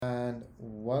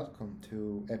welcome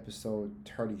to episode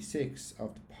 36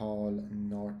 of the Paul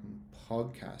Norton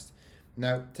podcast.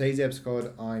 Now, today's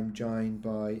episode, I'm joined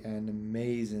by an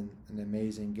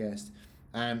amazing guest,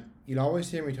 and you'll always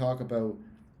hear me talk about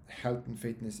health and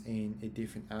fitness in a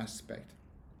different aspect.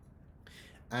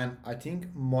 And I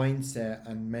think mindset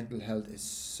and mental health is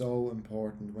so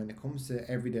important when it comes to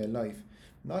everyday life,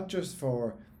 not just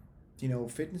for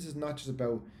fitness is not just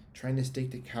about trying to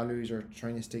stick to calories or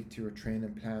trying to stick to a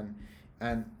training plan.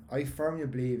 And I firmly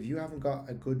believe if you haven't got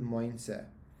a good mindset,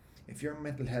 if your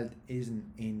mental health isn't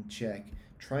in check,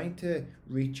 trying to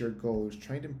reach your goals,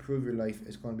 trying to improve your life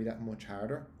is going to be that much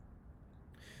harder.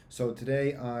 So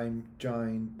today I'm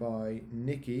joined by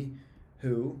Nikki,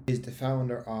 who is the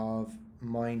founder of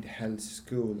Mind Health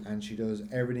School, and she does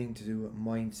everything to do with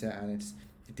mindset. And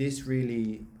this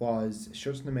really was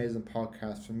such an amazing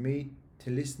podcast for me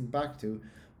to listen back to,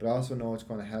 but I also know it's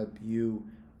going to help you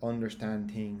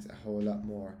understand things a whole lot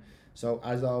more. So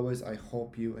as always, I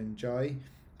hope you enjoy,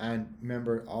 and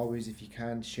remember always, if you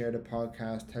can, share the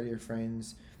podcast, tell your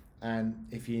friends, and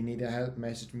if you need help,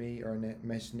 message me or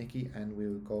message Nikki, and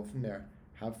we'll go from there.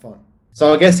 Have fun.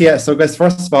 So I guess, yeah, so I guess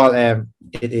first of all,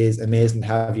 it is amazing to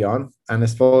have you on. And I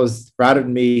suppose rather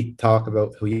than me talk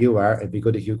about who you are, it'd be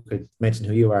good if you could mention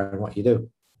who you are and what you do.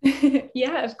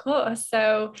 Yeah, of course.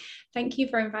 So thank you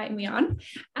for inviting me on.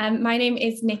 My name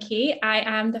is Nikki. I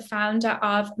am the founder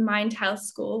of Mind Health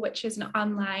School, which is an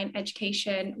online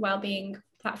education wellbeing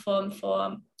platform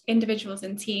for individuals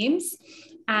and teams.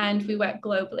 And we work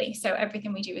globally. So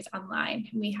everything we do is online.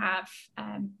 We have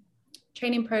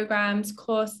training programs,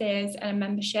 courses, and a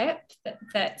membership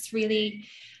that's really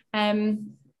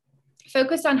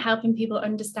focused on helping people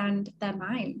understand their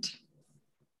mind.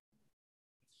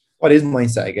 What is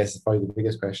mindset? I guess is probably the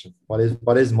biggest question. What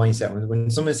is mindset?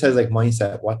 When someone says like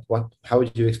mindset, what how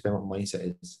would you explain what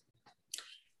mindset is?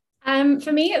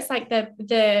 For me, it's like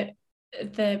the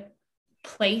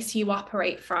place you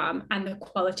operate from and the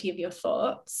quality of your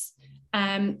thoughts.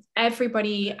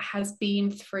 Everybody has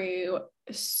been through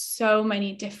so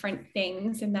many different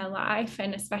things in their life,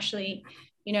 and especially,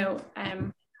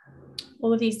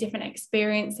 all of these different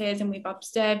experiences, and we've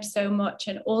observed so much,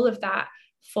 and all of that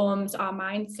forms our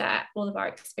mindset, all of our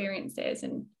experiences,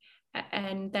 and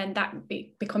then that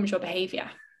becomes your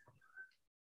behavior.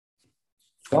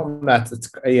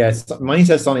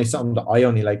 Mindset's only something that I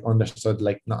only like understood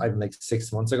like not even like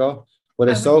 6 months ago, but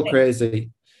it's so crazy.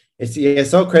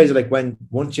 It's so crazy. Like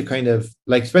once you kind of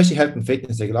like, especially health and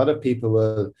fitness, like a lot of people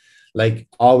will like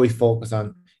always focus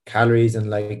on calories and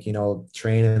like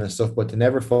training and stuff, but they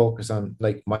never focus on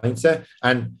like mindset.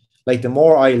 And like the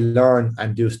more I learn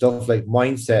and do stuff, like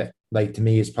mindset, like to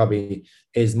me is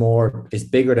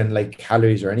bigger than like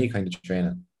calories or any kind of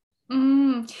training.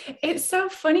 It's so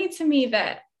funny to me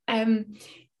that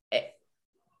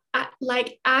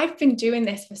I've been doing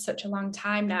this for such a long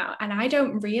time now, and I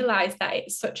don't realize that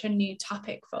it's such a new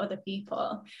topic for other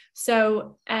people.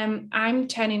 So I'm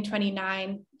turning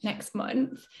 29 next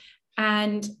month,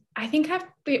 and I think I've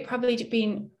probably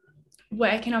been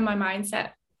working on my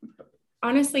mindset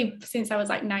honestly since I was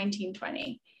like 19,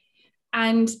 20.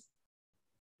 And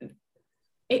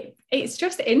it's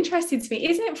just interesting to me.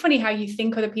 Isn't it funny how you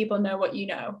think other people know what you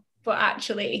know, but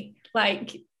actually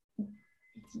like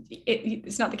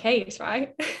it's not the case,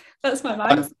 right? That's my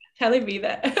mindset telling me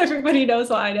that everybody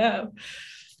knows what I know.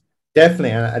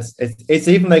 Definitely. And it's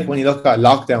even like when you look at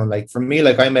lockdown, like for me,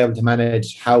 like I'm able to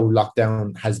manage how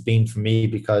lockdown has been for me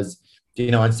because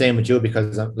and same with you,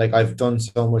 because like I've done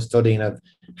so much studying, I've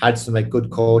had some like good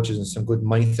coaches and some good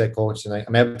mindset coaches, and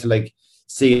I'm able to like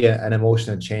see an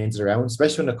emotional change around,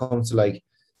 especially when it comes to like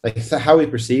how we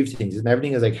perceive things, and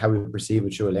everything is like how we perceive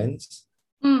it through a lens.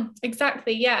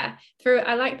 Exactly, yeah.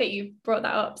 I like that you brought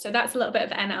that up. So that's a little bit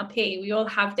of NLP. We all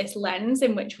have this lens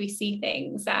in which we see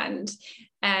things, and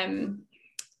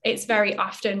it's very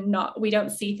often we don't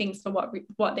see things for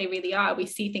what they really are. We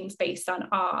see things based on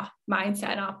our mindset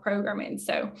and our programming.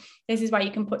 So this is why you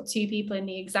can put two people in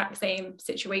the exact same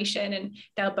situation and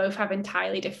they'll both have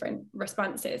entirely different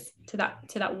responses to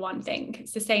that one thing.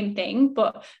 It's the same thing,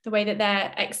 but the way that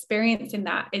they're experiencing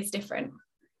that is different.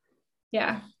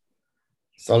 Yeah.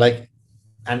 So like,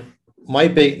 and my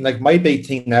big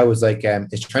thing now is like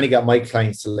is trying to get my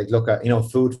clients to like look at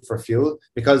food for fuel,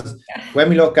 because when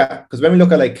we look at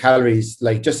like calories,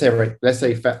 like just say let's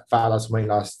say fat loss, weight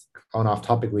loss, on off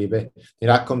topic a wee bit,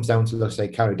 that comes down to looks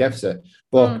like calorie deficit.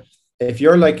 But if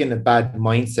you're like in a bad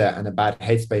mindset and a bad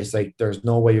headspace, like there's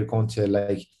no way you're going to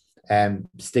like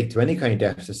stick to any kind of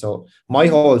deficit. So my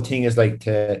whole thing is like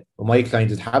to my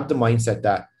clients is have the mindset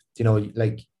that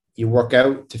like you work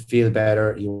out to feel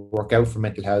better, you work out for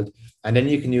mental health, and then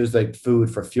you can use like food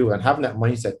for fuel. And having that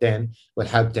mindset then will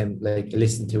help them like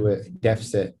listen to a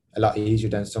deficit a lot easier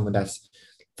than someone that's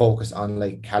focused on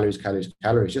like calories, calories,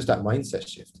 calories. Just that mindset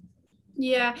shift.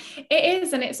 Yeah, it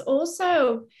is. And it's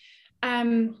also,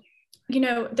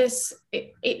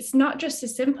 it's not just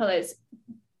as simple as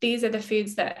these are the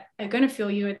foods that are going to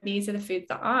fuel you and these are the foods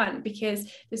that aren't, because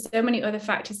there's so many other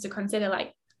factors to consider,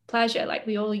 like pleasure. Like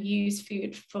we all use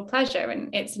food for pleasure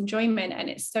and it's enjoyment and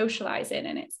it's socializing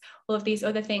and it's all of these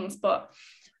other things. But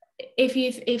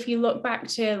if you look back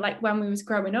to like when we was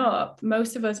growing up,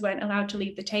 most of us weren't allowed to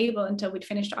leave the table until we'd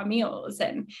finished our meals,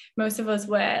 and most of us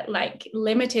were like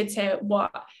limited to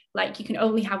what, like you can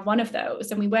only have one of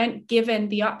those, and we weren't given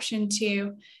the option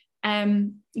to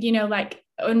like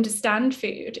understand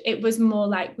food. It was more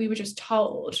like we were just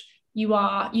told you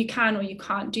can or you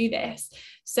can't do this.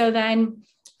 So then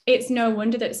it's no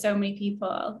wonder that so many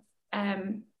people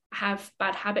have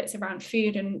bad habits around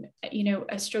food and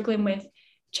are struggling with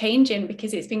changing,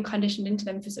 because it's been conditioned into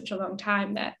them for such a long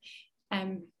time that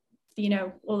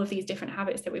all of these different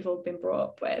habits that we've all been brought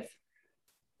up with.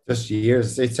 Just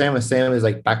years. It's same as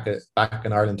like back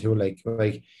in Ireland too. Like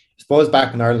I suppose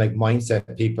back in Ireland, like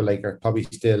mindset people like are probably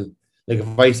still like,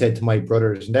 if I said to my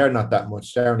brothers, and they're not that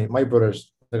much, they're only, my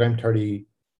brothers, like I'm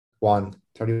 31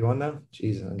 now.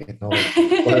 Jesus, I'm getting old.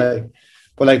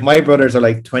 but like my brothers are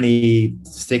like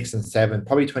 26 and 7,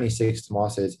 probably 26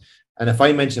 Tomas is. And if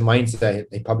I mention mindset,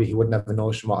 he wouldn't have a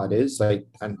notion what it is. Like,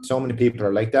 and so many people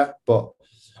are like that. But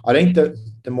I think that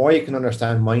the more you can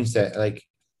understand mindset, like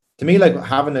to me, like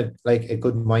having a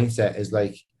good mindset is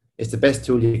like, it's the best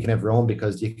tool you can ever own,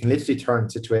 because you can literally turn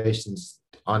situations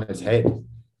on its head.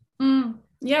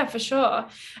 Yeah, for sure.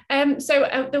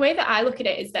 So the way that I look at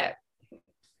it is that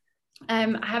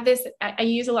I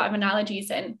use a lot of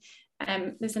analogies, and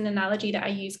there's an analogy that I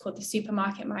use called the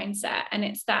supermarket mindset. And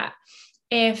it's that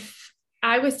if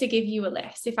I was to give you a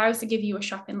list, if I was to give you a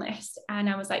shopping list and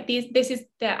I was like, this is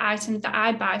the items that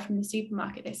I buy from the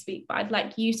supermarket this week, but I'd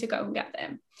like you to go and get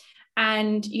them.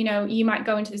 And, you might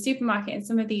go into the supermarket and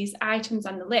some of these items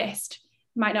on the list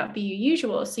might not be your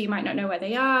usual. So you might not know where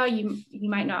they are. You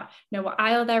might not know what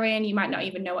aisle they're in. You might not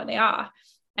even know what they are.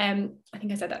 I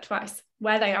think I said that twice,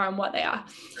 where they are and what they are.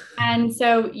 And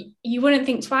so you wouldn't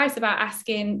think twice about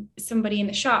asking somebody in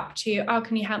the shop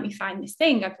can you help me find this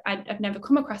thing? I've never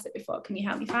come across it before. Can you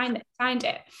help me find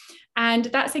it? And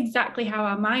that's exactly how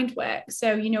our mind works.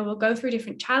 So, we'll go through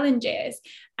different challenges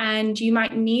and you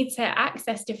might need to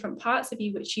access different parts of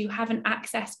you which you haven't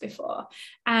accessed before.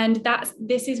 And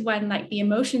this is when like the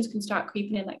emotions can start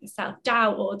creeping in, like the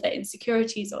self-doubt or the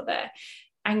insecurities or the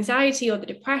anxiety or the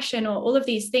depression or all of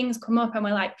these things come up, and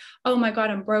we're like, oh my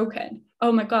God, I'm broken.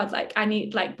 Oh my God, like I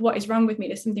need, like, what is wrong with me?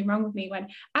 There's something wrong with me, when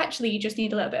actually you just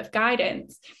need a little bit of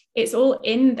guidance. It's all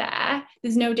in there.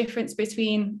 There's no difference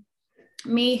between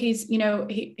me, who's,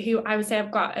 who I would say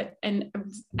I've got an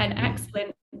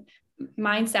excellent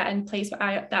mindset and place that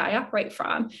I operate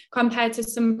from, compared to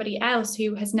somebody else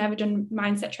who has never done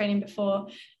mindset training before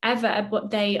ever, but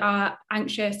they are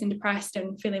anxious and depressed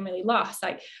and feeling really lost.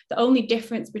 Like the only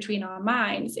difference between our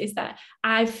minds is that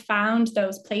I've found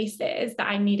those places that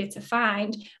I needed to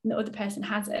find and the other person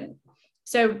hasn't.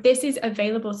 So this is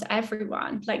available to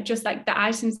everyone, like just like the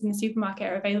items in the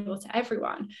supermarket are available to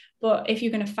everyone, but if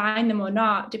you're going to find them or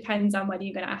not depends on whether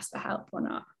you're going to ask for help or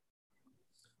not.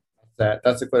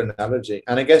 That's a good analogy.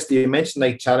 And I guess you mentioned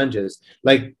like challenges,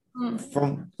 like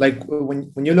from like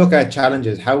when you look at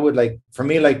challenges, how would for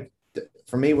me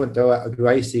what do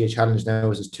I see a challenge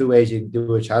now is there's two ways you can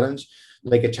do a challenge.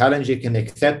 Like a challenge, you can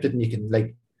accept it and you can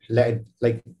let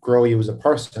it grow you as a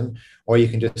person, or you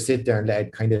can just sit there and let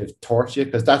it kind of torture you,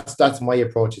 because that's my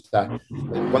approach to that.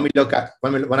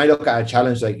 When I look at a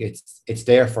challenge, like it's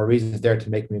there for a reason, it's there to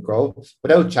make me grow.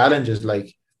 Without challenges,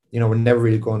 we're never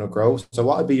really going to grow. So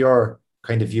what would be your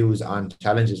kind of views on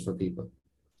challenges for people?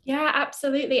 Yeah,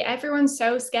 absolutely. Everyone's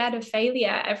so scared of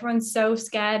failure. Everyone's so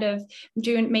scared of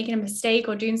making a mistake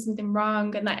or doing something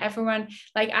wrong. And everyone,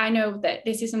 I know that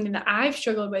this is something that I've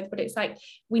struggled with, but it's like,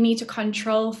 we need to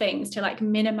control things to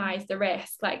minimize the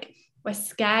risk. We're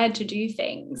scared to do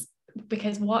things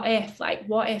because what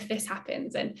if this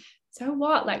happens? And so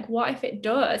what? What if it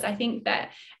does? I think that,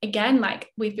 again,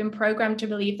 we've been programmed to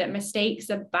believe that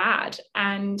mistakes are bad.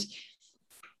 And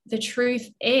the truth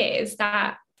is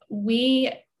that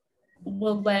we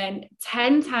will learn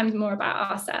 10 times more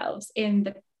about ourselves in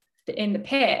the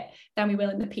pit than we will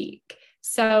in the peak.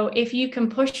 So if you can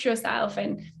push yourself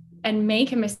and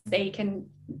make a mistake and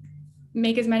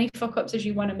make as many fuck ups as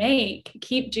you want to make.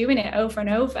 Keep doing it over and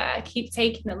over. Keep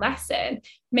taking the lesson,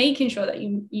 making sure that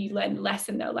you learn the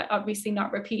lesson though, like obviously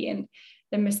not repeating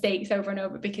the mistakes over and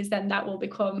over, because then that will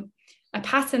become a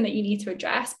pattern that you need to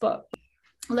address. But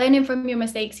learning from your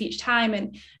mistakes each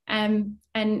time,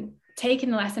 and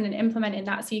taking the lesson and implementing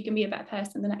that so you can be a better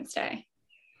person the next day.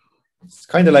 It's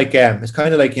kind of like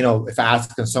if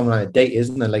asking someone on a date,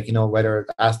 isn't it? Like, whether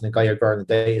asking a guy or girl on a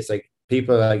date, it's like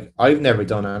people like, I've never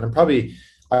done it, and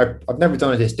I've never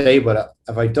done it this day, but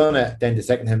if I've done it, then the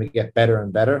second time it get better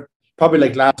and better. Probably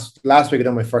like last week I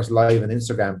done my first live on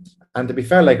Instagram, and to be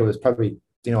fair, like it was probably,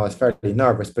 I was fairly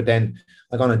nervous, but then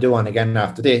I'm gonna do one again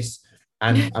after this,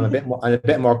 and I'm a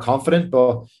bit more confident.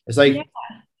 But it's like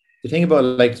the thing about,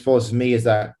 like, I suppose for me is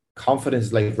that confidence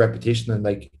is like repetition, and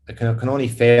like it can only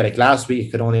fail. Like last week,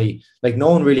 it could only, like,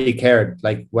 no one really cared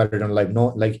like whether they're like, no,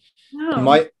 like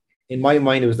No. in my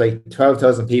mind it was like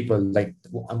 12,000 people, like,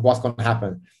 what's going to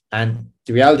happen, and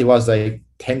the reality was like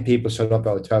 10 people showed up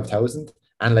out of 12,000,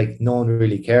 and like no one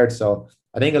really cared. So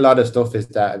I think a lot of stuff is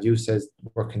that, as you says,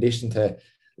 we're conditioned to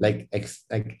like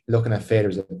looking at failure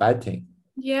as a bad thing.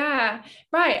 Yeah,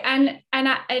 right. And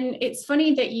it's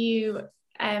funny that you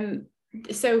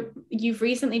so you've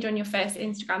recently done your first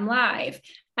Instagram live,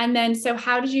 and then so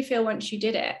how did you feel once you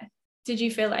did it? Did you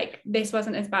feel like this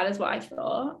wasn't as bad as what I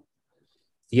thought?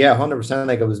 Yeah, 100%.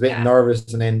 Like I was a bit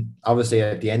nervous, and then obviously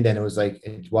at the end, then it was like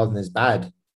it wasn't as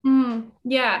bad.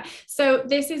 Yeah. So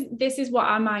this is what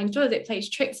our mind does. It plays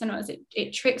tricks on us.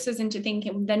 It tricks us into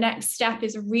thinking the next step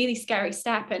is a really scary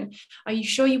step. And are you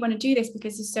sure you want to do this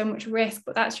because there's so much risk?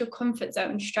 But that's your comfort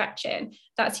zone stretching.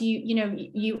 That's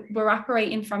you were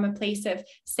operating from a place of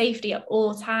safety at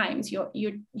all times.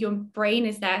 Your brain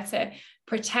is there to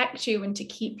protect you and to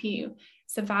keep you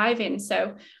surviving.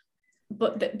 So,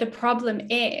 but the problem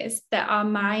is that our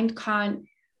mind can't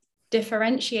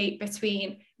differentiate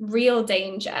between real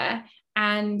danger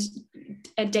and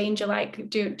a danger like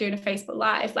doing a Facebook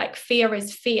Live. Like fear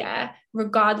is fear,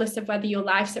 regardless of whether your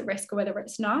life's at risk or whether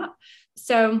it's not.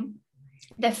 So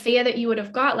the fear that you would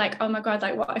have got, like, oh my God,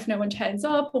 like what if no one turns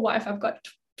up? Or what if I've got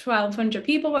 1,200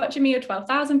 people watching me, or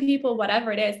 12,000 people,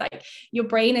 whatever it is, like your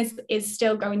brain is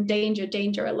still going danger,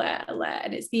 alert.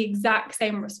 And it's the exact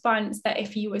same response that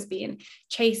if you was being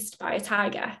chased by a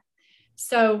tiger.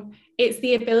 So it's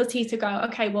the ability to go,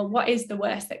 okay, well, what is the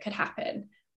worst that could happen?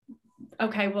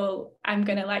 Okay, well, I'm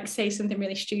going to like say something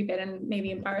really stupid and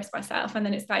maybe embarrass myself. And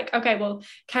then it's like, okay, well,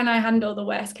 can I handle the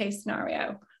worst case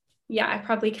scenario? Yeah, I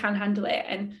probably can handle it.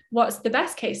 And what's the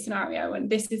best case scenario? And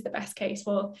this is the best case.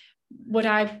 Well, would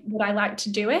I like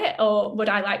to do it, or would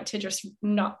I like to just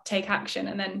not take action?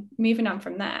 And then moving on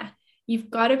from there, you've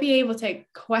got to be able to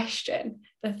question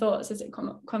the thoughts as they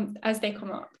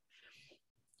come up.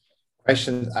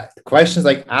 Questions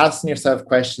like asking yourself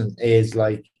questions is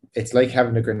like, it's like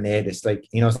having a grenade. It's like,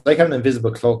 it's like having an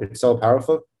invisible cloak. It's so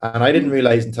powerful. And I didn't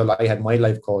realize until I had my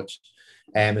life coach.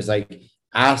 It's like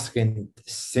asking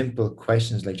simple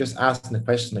questions, like just asking the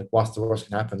question, like, what's the worst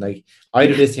can happen? Like I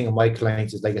do this thing with my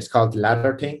clients, is like, it's called the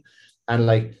ladder thing. And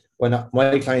like when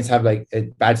my clients have like a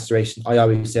bad situation, I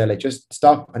always say, like, just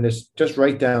stop and just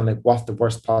write down like what's the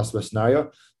worst possible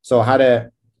scenario. So I had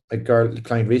a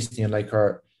client recently, and like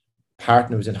her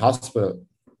partner was in hospital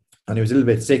and he was a little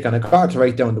bit sick, and I got her to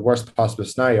write down the worst possible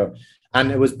scenario,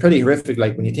 and it was pretty horrific,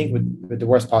 like when you think with the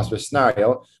worst possible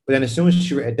scenario. But then as soon as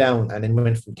she wrote it down and then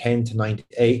went from 10 to 9 to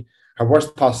 8, her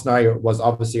worst possible scenario was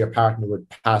obviously her partner would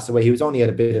pass away. He was only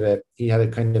had he had a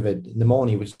kind of a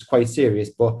pneumonia, which is quite serious.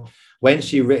 But when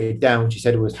she wrote it down, she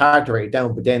said it was hard to write it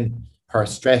down, but then her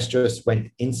stress just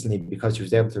went instantly because she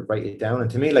was able to write it down. And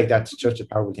to me, like, that's such a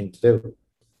powerful thing to do.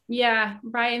 Yeah,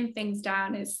 writing things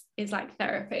down is like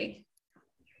therapy.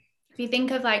 If you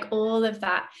think of like all of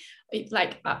that,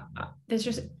 like there's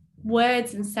just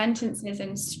words and sentences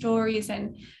and stories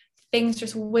and things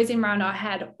just whizzing around our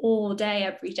head all day,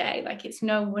 every day. Like it's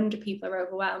no wonder people are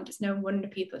overwhelmed. It's no wonder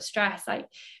people are stressed. Like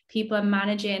people are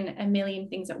managing a million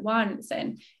things at once,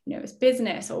 and it's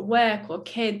business or work or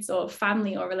kids or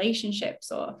family or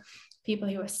relationships or people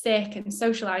who are sick and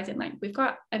socializing. Like we've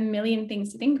got a million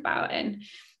things to think about, and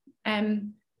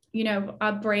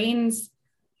our brains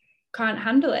can't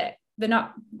handle it.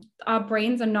 Our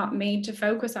brains are not made to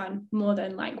focus on more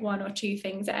than like one or two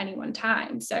things at any one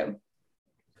time. So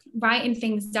writing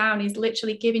things down is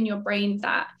literally giving your brain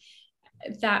that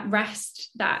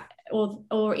rest,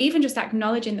 or even just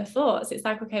acknowledging the thoughts. It's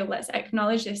like, okay, well, let's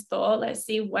acknowledge this thought, let's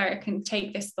see where it can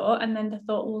take this thought, and then the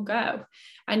thought will go,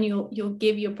 and you'll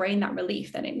give your brain that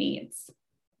relief that it needs.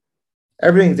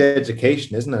 Everything's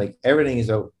education, isn't it? Like everything is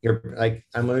you're like,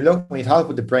 and when you talk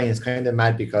about the brain, it's kind of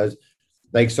mad because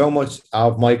like so much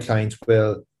of my clients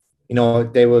will,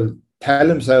 they will tell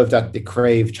themselves that they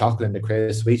crave chocolate and they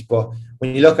crave sweets, but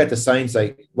when you look at the science,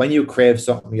 like when you crave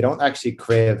something, you don't actually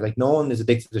crave, like no one is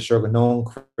addicted to sugar, no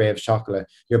one craves chocolate.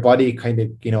 Your body kind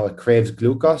of, it craves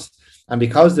glucose. And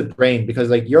because the brain, because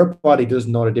like your body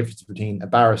doesn't know the difference between a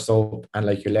bar of soap and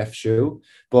like your left shoe.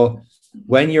 But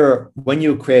when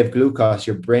you crave glucose,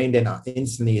 your brain then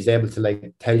instantly is able to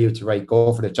like tell you to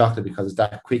go for the chocolate because it's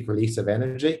that quick release of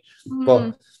energy. Mm.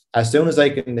 But as soon as I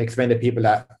can explain to people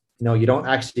that you don't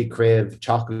actually crave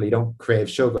chocolate, you don't crave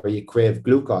sugar, you crave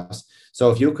glucose. So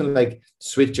if you can like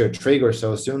switch your trigger,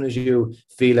 so as soon as you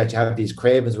feel that you have these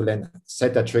cravings, will then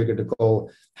set that trigger to go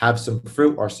have some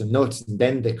fruit or some nuts, and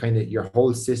then they kind of your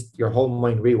whole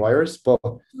mind rewires. But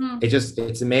Mm.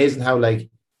 it's amazing how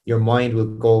like your mind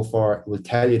will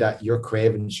tell you that you're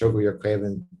craving sugar, you're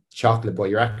craving chocolate, but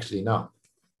you're actually not.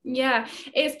 Yeah,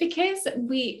 it's because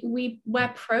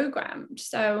we're programmed.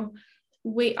 So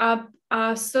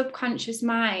our subconscious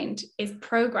mind is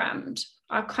programmed.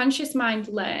 Our conscious mind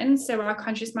learns. So our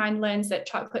conscious mind learns that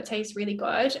chocolate tastes really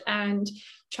good, and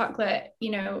chocolate,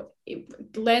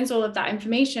 it learns all of that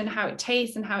information, how it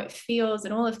tastes and how it feels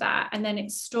and all of that. And then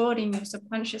it's stored in your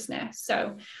subconsciousness.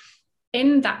 So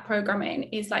in that programming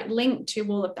is like linked to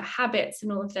all of the habits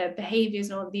and all of the behaviors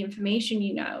and all of the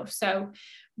information. So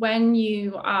when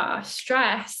you are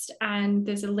stressed and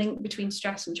there's a link between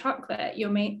stress and chocolate, your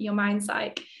mind's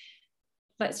like,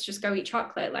 let's just go eat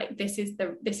chocolate. Like this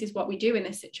is what we do in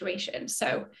this situation.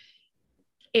 So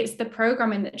it's the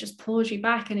programming that just pulls you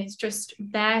back, and it's just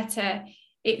there to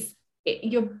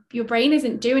your brain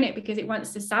isn't doing it because it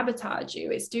wants to sabotage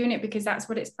you. It's doing it because that's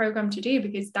what it's programmed to do,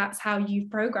 because that's how you've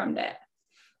programmed it.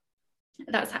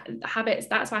 That's habits.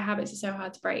 That's why habits are so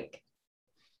hard to break.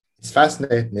 It's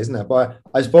fascinating, isn't it? But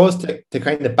I suppose to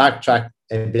kind of backtrack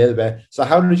a little bit. So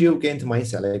how did you get into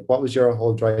mindset? Like what was your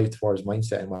whole drive towards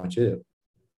mindset and what you do?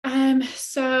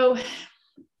 So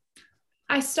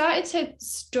I started to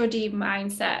study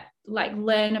mindset, like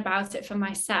learn about it for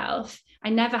myself. I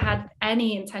never had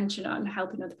any intention on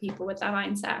helping other people with their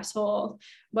mindset at all.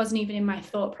 It wasn't even in my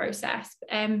thought process.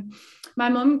 My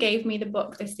mum gave me the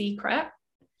book, The Secret.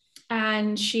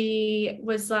 And she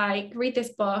was like, read this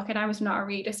book. And I was not a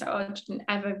reader, so I didn't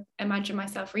ever imagine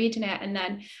myself reading it. And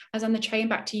then I was on the train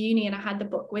back to uni and I had the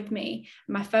book with me.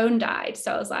 My phone died.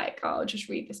 So I was like, oh, I'll just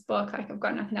read this book. Like I've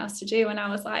got nothing else to do. And I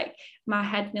was like, my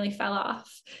head nearly fell off.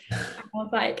 I was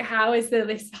like, how is there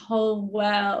this whole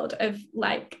world of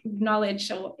like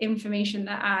knowledge or information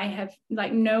that I have,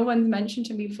 like no one's mentioned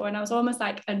to me before? And I was almost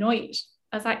like annoyed.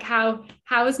 I was like, how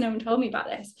has no one told me about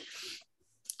this?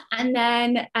 And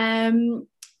then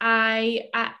I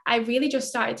really just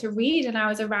started to read, and I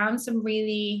was around some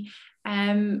really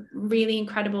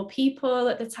incredible people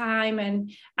at the time,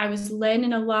 and I was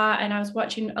learning a lot, and I was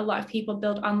watching a lot of people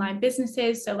build online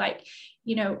businesses. So like,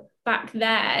 back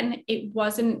then it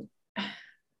wasn't,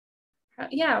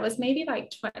 it was maybe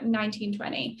like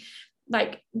 1920.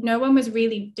 Like no one was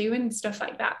really doing stuff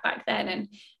like that back then.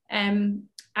 And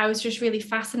I was just really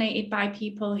fascinated by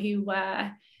people who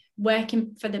were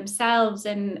working for themselves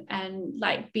and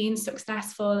like being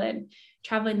successful and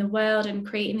traveling the world and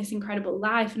creating this incredible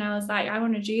life. And I was like, I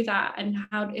want to do that. And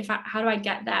how do I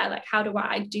get there? Like, how do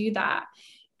I do that?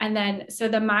 And then, so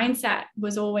the mindset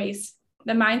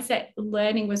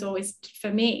learning was always for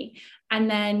me. And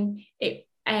then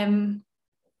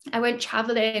I went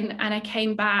traveling and I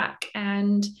came back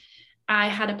and I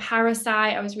had a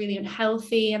parasite. I was really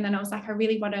unhealthy. And then I was like,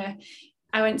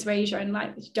 I went to Asia, and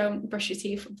like, don't brush your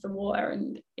teeth with the water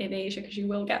in Asia because you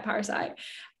will get parasite.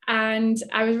 And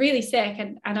I was really sick,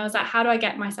 and I was like, how do I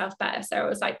get myself better? So I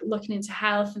was like looking into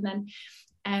health, and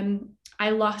then I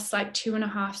lost like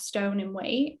 2.5 stone in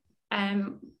weight,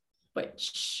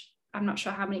 which I'm not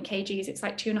sure how many kgs. It's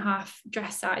like 2.5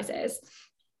 dress sizes.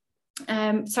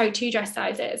 2 dress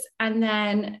sizes. And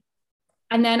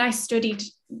then I studied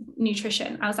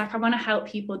nutrition. I was like, I want to help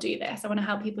people do this. I want to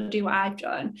help people do what I've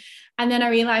done. And then I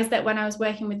realized that when I was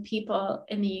working with people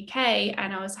in the UK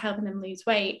and I was helping them lose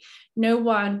weight, no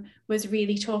one was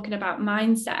really talking about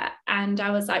mindset. And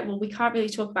I was like, well, we can't really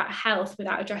talk about health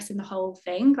without addressing the whole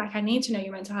thing. Like, I need to know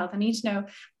your mental health. I need to know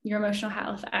your emotional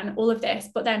health and all of this.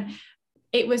 But then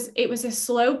it was a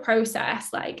slow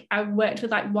process. Like, I worked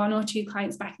with like 1 or 2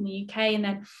 clients back in the UK, and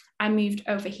then I moved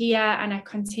over here and I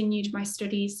continued my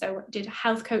studies. So I did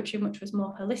health coaching, which was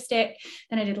more holistic.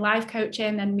 Then I did life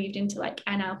coaching, then moved into like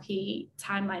NLP,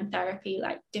 timeline therapy,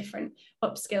 like different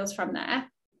upskills from there.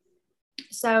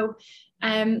 So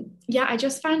I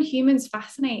just find humans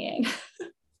fascinating.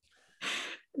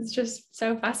 It's just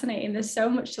so fascinating. There's so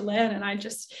much to learn, and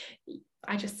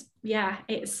yeah,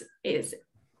 it's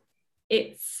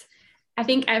I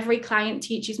think every client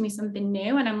teaches me something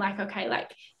new, and I'm like, okay,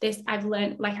 like this I've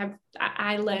learned, like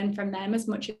I learn from them as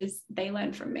much as they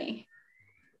learn from me.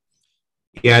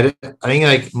 Yeah, I think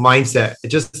like mindset, it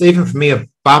just, even for me, it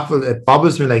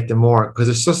bobbles me like the more, because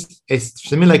it's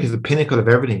to me like it's the pinnacle of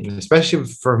everything, and especially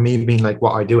for me being like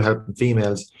what I do, helping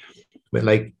females with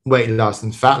like weight loss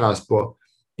and fat loss. But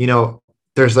you know,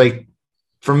 there's like,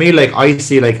 for me, like I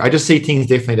just see things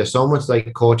differently. There's so much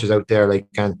like coaches out there, like,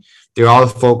 and they're all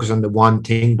focused on the one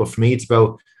thing. But for me, it's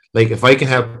about like, if I can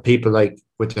help people like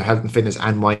with their health and fitness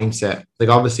and mindset. Like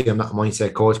obviously, I'm not a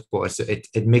mindset coach, but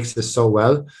it mixes so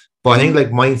well. But I think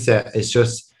like mindset is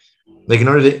just like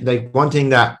another, like one thing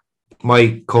that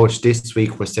my coach this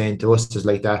week was saying to us is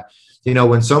like that. You know,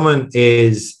 when someone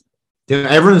is, you know,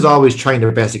 everyone's always trying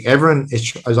their best. Like everyone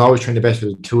is always trying their best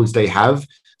with the tools they have.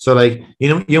 So like, you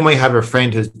know, you might have a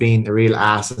friend who's been a real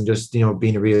ass and just, you know,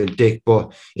 being a real dick.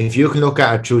 But if you can look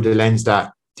at it through the lens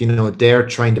that, you know, they're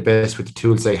trying the best with the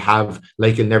tools they have,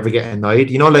 like you'll never get annoyed.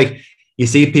 You know, like you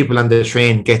see people on the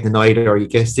train getting annoyed, or you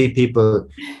get see people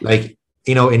like,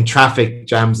 you know, in traffic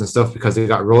jams and stuff because they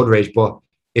got road rage. But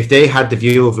if they had the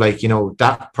view of like, you know,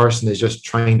 that person is just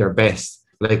trying their best,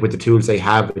 like with the tools they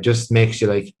have, it just makes you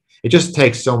like, it just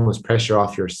takes so much pressure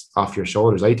off your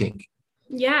shoulders, I think.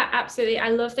 Yeah, absolutely. I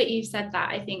love that you said that.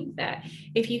 I think that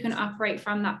if you can operate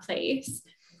from that place,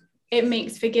 it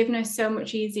makes forgiveness so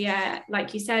much easier.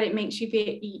 Like you said, it makes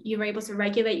you're able to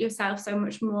regulate yourself so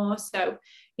much more. So,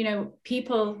 you know,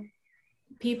 people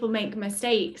make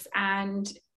mistakes,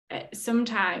 and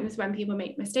sometimes when people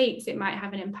make mistakes, it might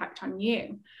have an impact on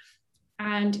you.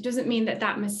 And it doesn't mean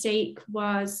that mistake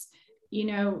was, you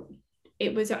know,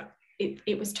 it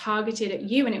was targeted at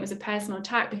you and it was a personal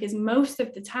attack, because most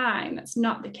of the time that's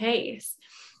not the case.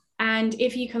 And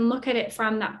if you can look at it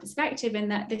from that perspective, and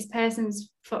that this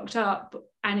person's fucked up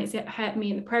and it's hurt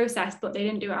me in the process, but they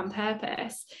didn't do it on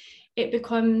purpose, it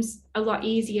becomes a lot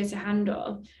easier to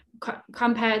handle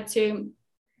compared to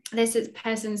this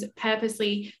person's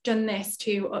purposely done this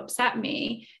to upset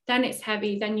me. Then it's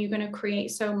heavy. Then you're going to create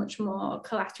so much more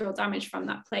collateral damage from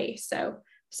that place.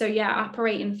 So yeah,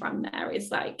 operating from there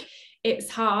is like, it's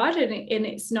hard, and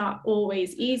it's not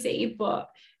always easy, but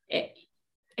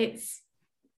it's,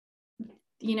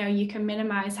 you know, you can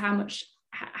minimize how much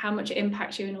it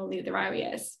impacts you in all the other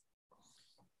areas.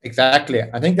 Exactly.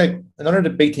 I think like another of the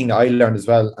big thing that I learned as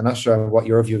well, I'm not sure what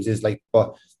your views is like,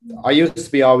 but I used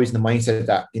to be always in the mindset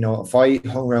that, you know, if I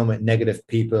hung around with negative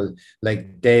people,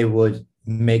 like they would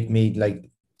make me like,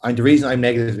 and the reason I'm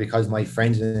negative is because my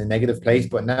friends are in a negative place.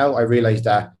 But now I realize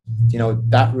that, you know,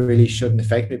 that really shouldn't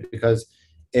affect me, because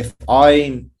if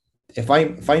I'm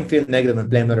feeling negative and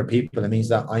blaming other people, it means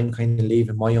that I'm kind of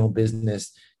leaving my own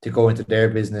business to go into their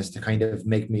business to kind of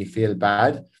make me feel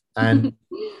bad. And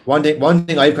one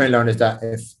thing I've kind of learned is that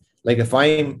if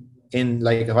I'm in,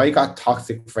 like, if I got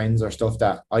toxic friends or stuff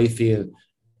that I feel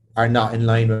are not in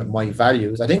line with my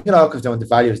values, I think it all comes down to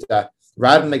values, that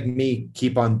rather than like me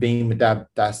keep on being with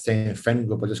that same friend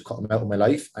group, I'll just cut them out of my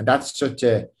life. And that's such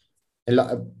a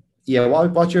lot of, yeah.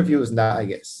 What's your views on that, I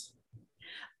guess?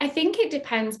 I think it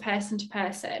depends person to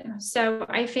person. So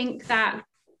I think that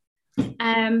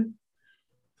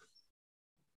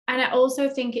and I also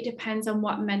think it depends on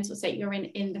what mental state you're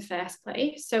in the first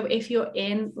place. So if you're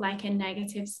in like a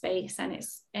negative space and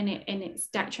it's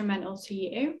detrimental to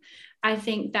you, I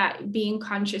think that being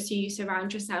conscious who you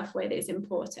surround yourself with is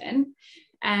important.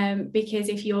 Because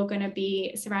if you're going to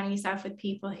be surrounding yourself with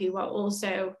people who are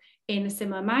also in a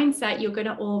similar mindset, you're going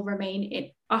to all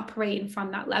remain operating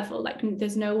from that level. Like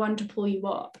there's no one to pull you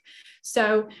up.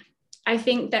 So I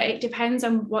think that it depends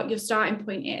on what your starting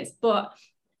point is. But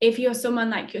if you're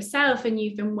someone like yourself and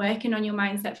you've been working on your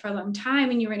mindset for a long time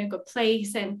and you're in a good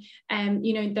place, and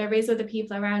you know, there is other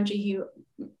people around you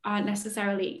who aren't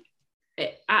necessarily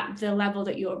at the level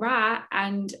that you're at,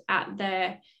 and at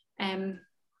the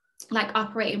like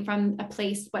operating from a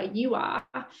place where you are,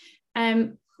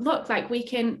 look, like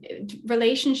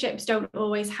relationships don't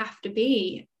always have to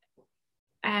be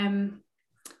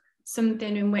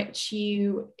something in which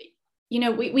you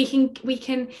know, we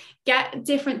can get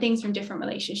different things from different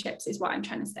relationships, is what I'm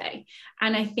trying to say.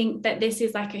 And I think that this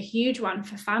is like a huge one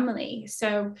for family.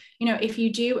 So, you know, if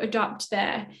you do adopt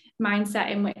the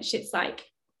mindset in which it's like,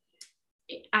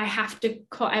 I have to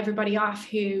cut everybody off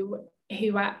who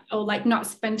are, or like not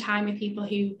spend time with people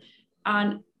who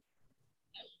aren't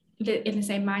in the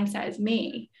same mindset as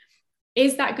me,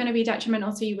 is that going to be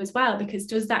detrimental to you as well? Because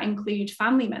does that include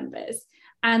family members?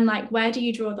 And like, where do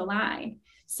you draw the line?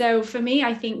 So for me,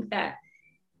 I think that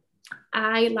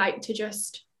I like to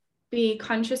just be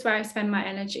conscious where I spend my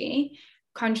energy,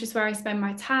 conscious where I spend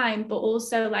my time, but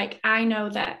also like I know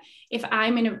that if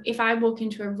I walk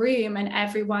into a room and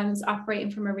everyone's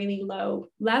operating from a really low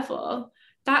level,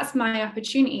 that's my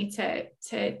opportunity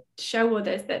to show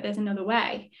others that there's another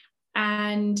way.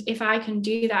 And if I can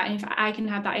do that, and if I can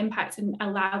have that impact and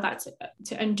allow that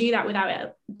to and do that without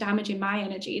it damaging my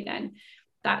energy, then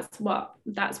that's what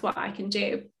I can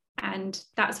do. And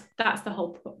that's the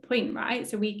whole point, right?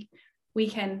 So we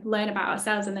can learn about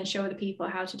ourselves and then show other people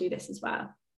how to do this as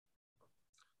well.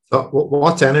 So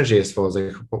what's energy, I suppose?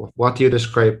 Like, what do you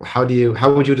describe? How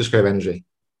would you describe energy?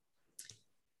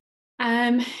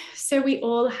 So we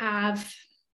all have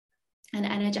an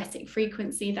energetic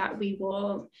frequency that we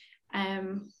will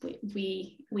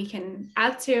we can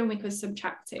add to and we could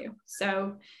subtract to.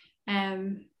 So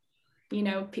you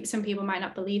know, some people might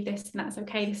not believe this, and that's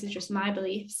okay. This is just my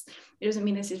beliefs. It doesn't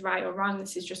mean this is right or wrong.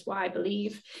 This is just what I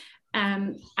believe.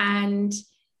 And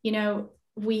you know,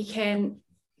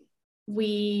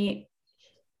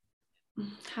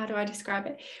 how do I describe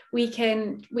it? We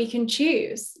can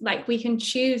choose, like we can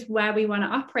choose where we want to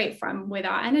operate from with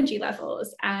our energy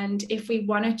levels. And if we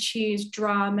want to choose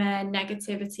drama,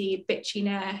 negativity,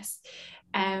 bitchiness,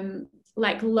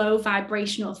 like low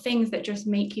vibrational things that just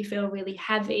make you feel really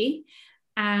heavy,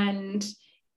 and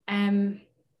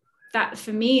that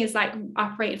for me is like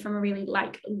operating from a really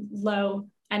like low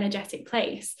energetic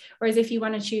place. Whereas if you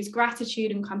want to choose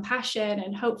gratitude and compassion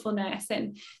and hopefulness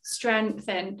and strength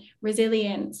and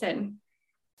resilience and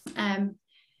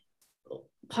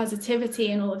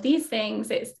positivity and all of these things,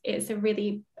 it's a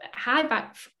really high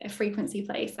frequency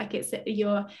place. Like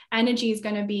your energy is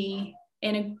going to be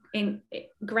in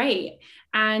great.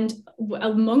 And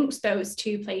amongst those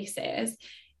two places,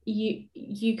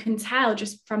 you can tell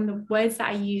just from the words that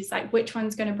I use, like which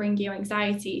one's going to bring you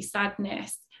anxiety,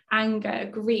 sadness, anger,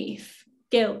 grief,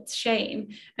 guilt, shame,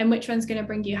 and which one's going to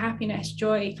bring you happiness,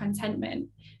 joy, contentment,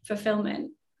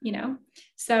 fulfillment, you know?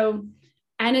 So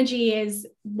energy is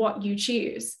what you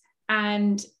choose.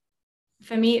 And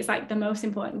for me, it's like the most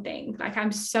important thing. Like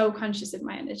I'm so conscious of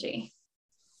my energy.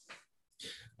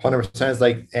 100% is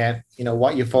like, you know,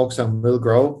 what you focus on will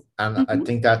grow. And I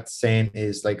think that saying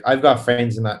is like, I've got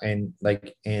friends in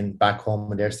back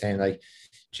home, and they're saying like,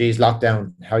 geez,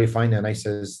 lockdown, how are you finding it? And I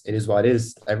says, it is what it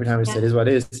is. Every time I say it is what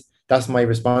it is, that's my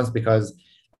response, because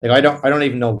like, I don't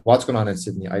even know what's going on in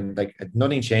Sydney. I like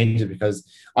nothing changes, because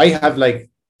I have like,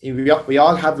 we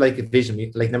all have like a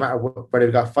vision. Like no matter whether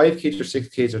we've got 5 kids or 6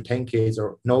 kids or 10 kids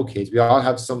or no kids, we all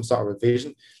have some sort of a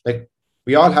vision. Like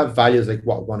we all have values, like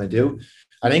what we want to do.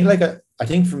 I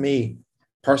think for me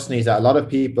personally is that a lot of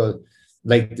people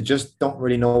like they just don't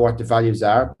really know what the values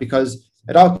are, because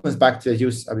it all comes back to,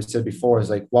 as I said before, is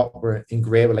like what we're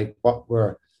engraved, like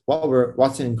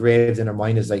what's engraved in our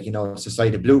mind is like, you know,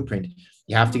 society blueprint.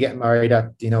 You have to get married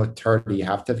at, you know, 30, you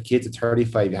have to have kids at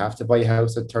 35, you have to buy a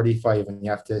house at 35, and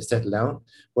you have to settle down.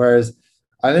 Whereas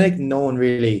I think no one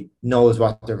really knows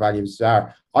what their values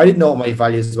are. I didn't know what my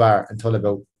values were until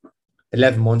about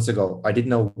 11 months ago. I didn't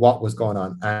know what was going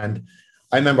on. And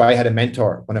I remember I had a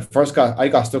mentor when I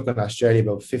got stuck in Australia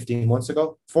about 14 months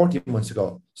ago.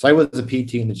 So I was a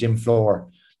PT in the gym floor,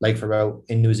 like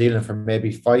in New Zealand for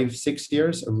maybe 5-6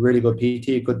 years, a really good PT,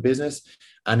 a good business.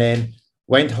 And then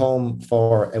went home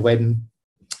for a wedding,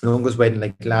 my uncle's wedding,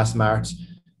 like last March.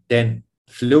 Then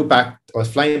flew back. I was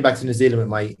flying back to New Zealand with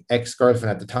my ex-girlfriend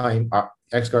at the time, or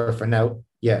ex-girlfriend now.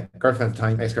 Yeah, girlfriend at the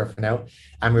time, ex-girlfriend now.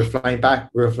 And we were flying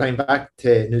back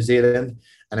to New Zealand.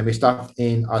 And then we stopped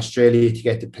in Australia to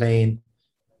get the plane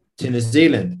to New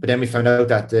Zealand. But then we found out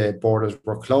that the borders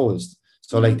were closed.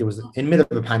 So like there was in the middle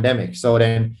of a pandemic. So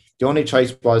then the only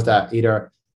choice was that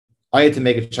either I had to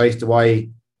make a choice to why,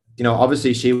 you know,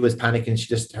 obviously she was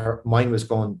panicking. Her mind was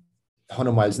going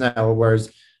 100 miles an hour. Whereas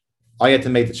I had to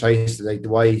make the choice, like,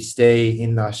 do I stay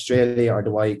in Australia or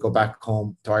do I go back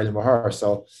home to Ireland with her?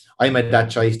 So I made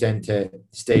that choice then to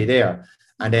stay there.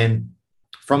 And then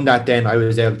from that, then I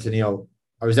was able to, you know,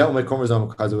 I was out of my comfort zone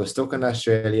because I was stuck in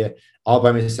Australia all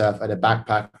by myself. I had a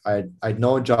backpack. I had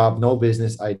no job, no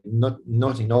business. I had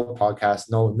nothing, no podcast,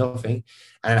 nothing.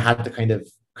 And I had to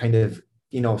kind of,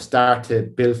 you know, start to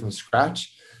build from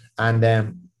scratch. And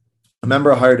I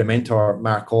remember I hired a mentor,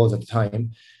 Mark Coles, at the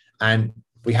time. And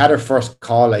we had our first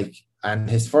call, and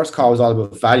his first call was all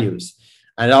about values.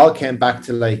 And it all came back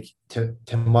to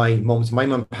my mum. So my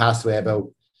mum passed away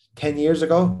about 10 years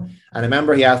ago. And I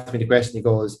remember he asked me the question, he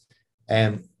goes,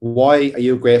 why are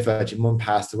you grateful that your mum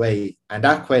passed away? And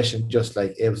that question just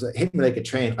it hit me like a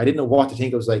train. I didn't know what to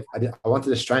think. It was like, I wanted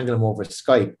to strangle him over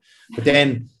Skype. But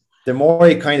then the more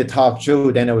I kind of talked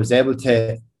through, then I was able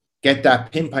to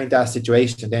pinpoint that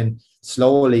situation, then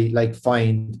slowly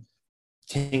find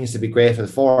things to be grateful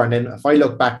for. And then if I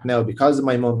look back now, because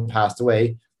my mum passed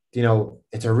away, you know,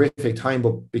 it's a horrific time,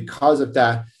 but because of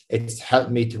that, it's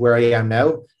helped me to where I am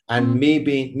now. And me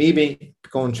being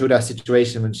going through that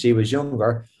situation when she was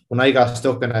younger, when I got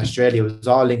stuck in Australia, it was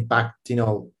all linked back, you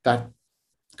know, that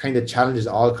kind of challenges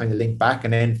all kind of linked back.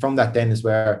 And then from that then is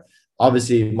where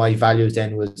obviously my values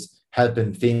then was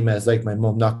helping females like my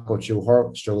mum not go through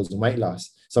her struggles and weight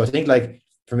loss. So I think like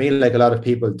for me, like a lot of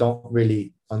people don't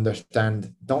really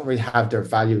understand, don't really have their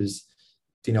values,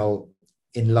 you know,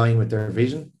 in line with their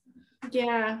vision.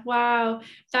 Yeah, wow.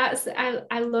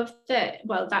 I love that.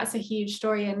 Well, that's a huge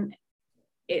story, and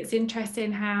it's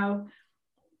interesting how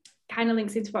kind of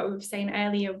links into what we were saying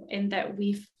earlier, in that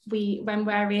we when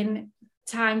we're in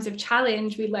times of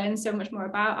challenge, we learn so much more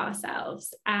about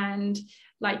ourselves. And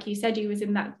like you said, you was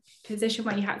in that position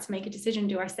where you had to make a decision: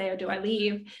 do I stay or do I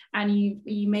leave? And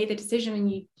you made the decision,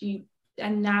 and you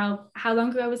and now, how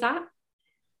long ago was that?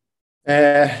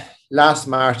 Last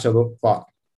March, so what?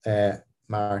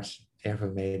 March,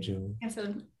 April, May, June. Yeah,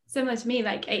 so similar to me,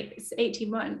 like 18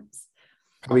 months.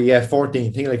 Probably, yeah, 14.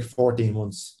 I think like 14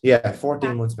 months. Yeah,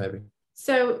 14 months maybe.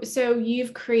 So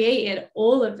you've created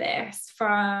all of this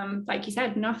from, like you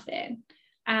said, nothing,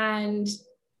 and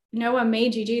no one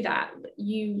made you do that.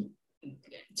 It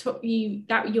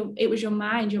was your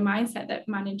mindset that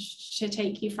managed to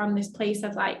take you from this place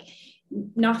of like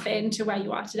nothing to where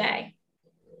you are today.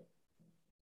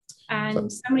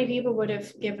 And so many people would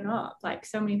have given up. Like,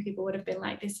 so many people would have been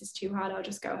like, this is too hard, I'll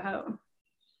just go home.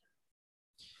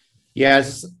 Yeah,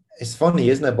 it's funny,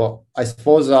 isn't it? But I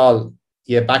suppose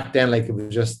back then, like, it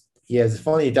was just, it's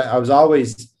funny that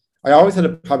I always had a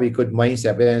probably good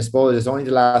mindset, but then I suppose it's only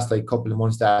the last like couple of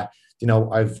months that, you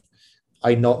know,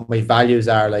 I know my values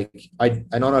are like, I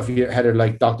don't know if you heard of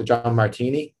like Dr. John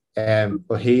Martini,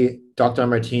 but Dr.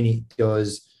 Martini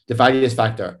does the Values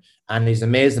Factor, and he's an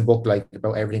amazing book like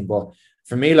about everything. But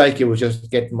for me, like, it was just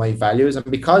getting my values, and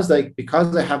because I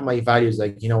have my values,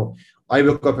 like, you know, I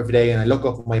wake up every day and I look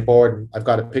up at my board and I've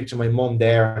got a picture of my mum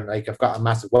there, and like I've got a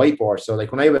massive whiteboard. So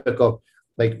like when I wake up,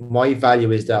 like my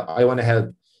value is that I want to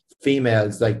help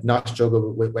females like not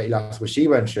struggle with weight loss, what she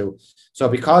went through. So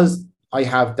because I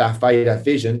have that value, that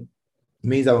vision, it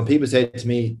means that when people say to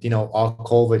me, you know, all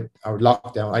COVID or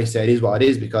lockdown, I say it is what it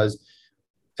is, because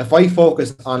if I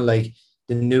focus on like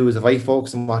the news, if I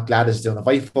focus on what Gladys is doing, if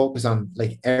I focus on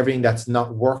like everything that's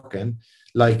not working,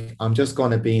 like I'm just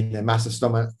going to be in a massive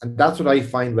slump. And that's what I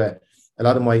find with a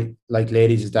lot of my like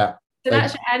ladies is that. So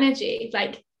that's your energy,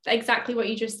 like exactly what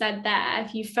you just said there.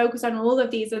 If you focus on all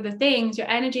of these other things, your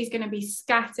energy is going to be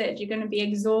scattered. You're going to be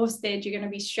exhausted. You're going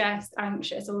to be stressed,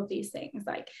 anxious, all of these things.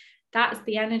 Like that's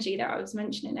the energy that I was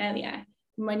mentioning earlier.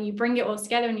 And when you bring it all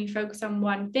together and you focus on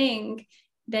one thing,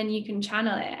 then you can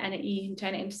channel it and you can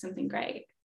turn it into something great.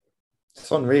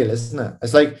 It's unreal, isn't it?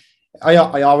 It's like I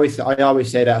always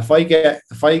say that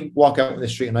if I walk out in the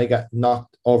street and I get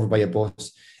knocked over by a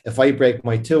bus, if I break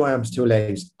my 2 arms, 2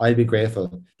 legs, I'll be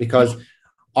grateful, because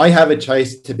I have a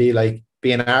choice to be an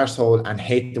arsehole and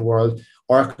hate the world,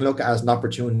 or I can look at it as an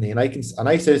opportunity. And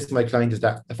I say this to my clients, is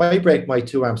that if I break my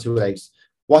 2 arms, 2 legs,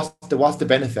 what's the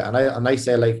benefit? And I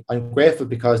say, like, I'm grateful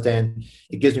because then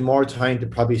it gives me more time to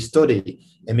probably study.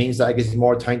 It means that it gives me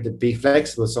more time to be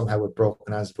flexible somehow with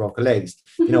broken arms, broken legs.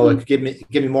 You know, it could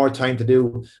give me more time to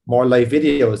do more live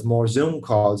videos, more Zoom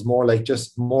calls, more like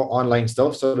just more online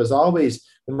stuff. So there's always,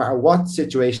 no matter what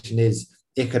situation is,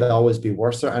 it could always be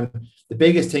worse. And the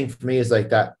biggest thing for me is like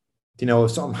that, you know,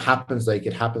 if something happens, like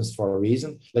it happens for a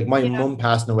reason. Like my mum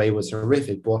passing away was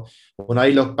horrific, but when I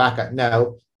look back at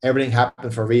now, everything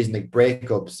happened for a reason, like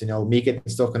breakups, you know, me getting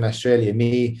stuck in Australia,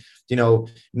 me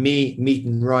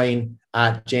meeting Ryan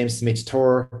at James Smith's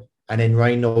tour, and then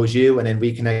Ryan knows you, and then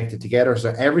we connected together.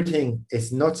 So everything,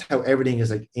 it's nuts how everything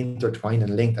is like intertwined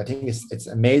and linked. I think it's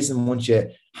amazing once you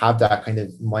have that kind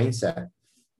of mindset.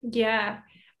 Yeah,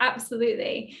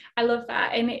 absolutely. I love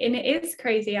that. And it is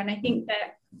crazy. And I think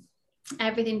that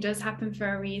everything does happen for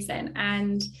a reason.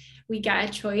 And we get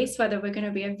a choice whether we're going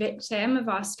to be a victim of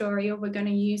our story or we're going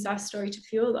to use our story to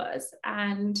fuel us.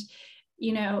 And,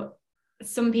 you know,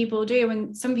 some people do,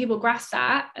 and some people grasp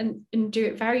that and do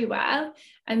it very well,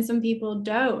 and some people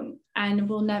don't and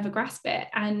will never grasp it.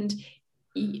 And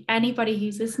anybody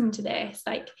who's listening to this,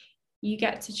 like, you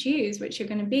get to choose which you're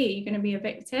going to be. You're going to be a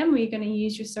victim, or you're going to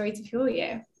use your story to fuel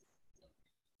you.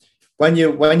 When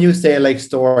you say like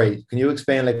story, can you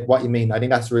explain like what you mean? I think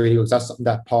that's really good. That's something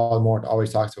that Paul Mort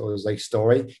always talks about, was like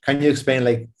story. Can you explain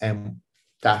like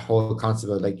that whole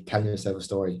concept of like telling yourself a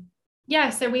story? Yeah,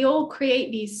 so we all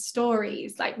create these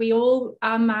stories. Like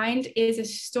our mind is a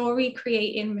story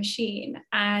creating machine,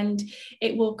 and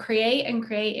it will create and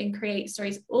create and create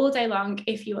stories all day long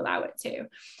if you allow it to.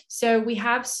 So we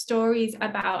have stories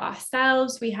about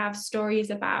ourselves, we have stories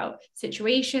about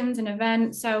situations and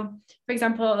events. So for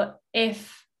example,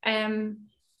 if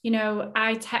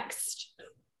I text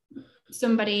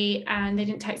somebody and they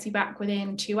didn't text me back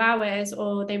within 2 hours,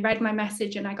 or they read my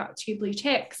message and I got 2 blue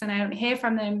ticks and I don't hear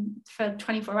from them for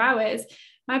 24 hours,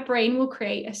 my brain will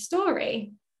create a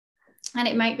story. And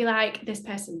it might be like, this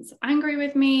person's angry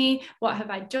with me. What have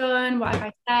I done? What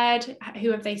have I said?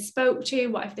 Who have they spoke to?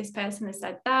 What if this person has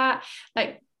said that?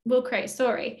 Like, we'll create a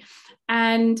story.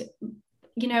 And,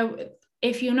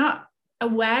 if you're not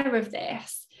aware of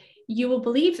this, you will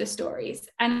believe the stories,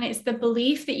 and it's the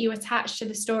belief that you attach to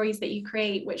the stories that you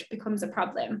create which becomes a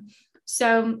problem.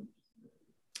 So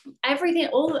everything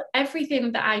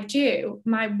that I do,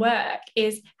 my work,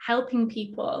 is helping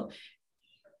people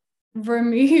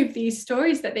remove these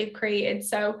stories that they've created.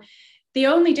 So the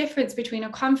only difference between a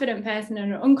confident person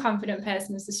and an unconfident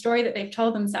person is the story that they've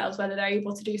told themselves, whether they're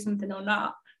able to do something or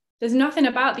not. There's nothing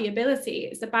about the ability.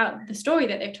 It's about the story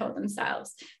that they've told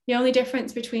themselves. The only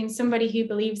difference between somebody who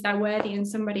believes they're worthy and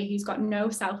somebody who's got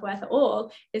no self-worth at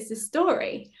all is the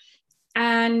story.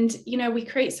 And, we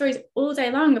create stories all day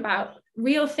long about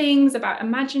real things, about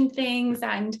imagined things,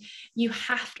 and you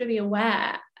have to be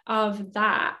aware of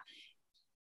that.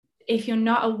 If you're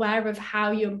not aware of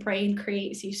how your brain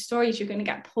creates these stories, you're going to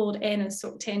get pulled in and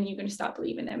sucked in. You're going to start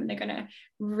believing them, and they're going to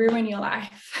ruin your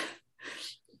life,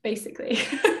 basically.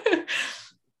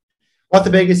 What's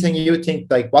the biggest thing you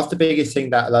think, what's the biggest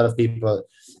thing that a lot of people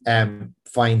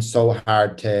find so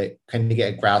hard to kind of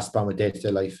get a grasp on with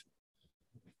day-to-day life?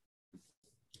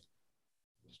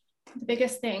 The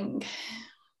biggest thing.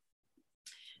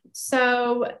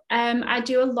 So I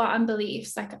do a lot on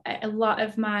beliefs. Like a lot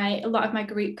of my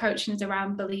group coaching is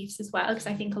around beliefs as well, because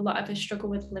I think a lot of us struggle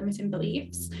with limiting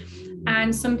beliefs,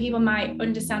 and some people might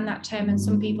understand that term and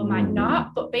some people might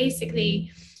not. But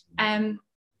basically,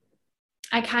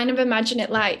 I kind of imagine it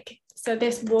like, so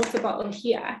this water bottle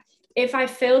here, if I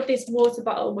filled this water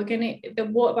bottle, the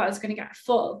water bottle is going to get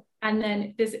full, and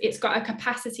then it's got a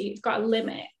capacity, it's got a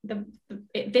limit.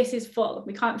 This is full,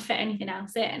 we can't fit anything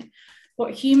else in.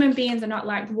 But human beings are not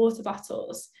like water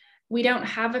bottles. We don't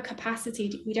have a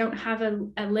capacity, we don't have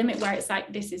a limit where it's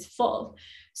like, this is full.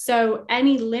 So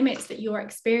any limits that you're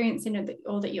experiencing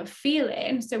or that you're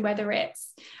feeling, so whether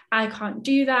it's, I can't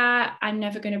do that, I'm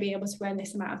never going to be able to earn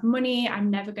this amount of money,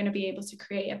 I'm never going to be able to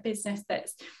create a business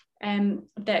that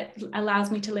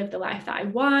allows me to live the life that I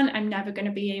want, I'm never going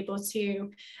to be able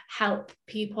to help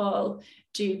people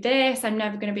do this, I'm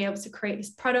never going to be able to create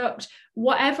this product,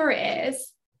 whatever it is.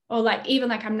 Or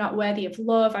even I'm not worthy of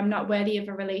love, I'm not worthy of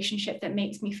a relationship that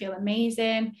makes me feel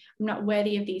amazing, I'm not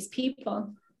worthy of these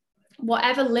people.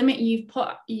 Whatever limit you've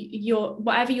put,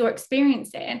 whatever you're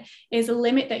experiencing is a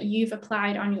limit that you've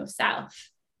applied on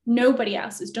yourself. Nobody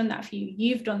else has done that for you.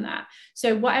 You've done that.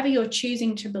 So whatever you're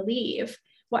choosing to believe,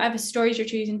 whatever stories you're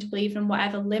choosing to believe, and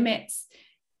whatever limits,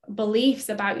 beliefs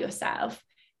about yourself,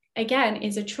 again,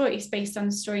 is a choice based on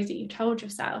the stories that you told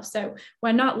yourself. So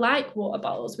we're not like water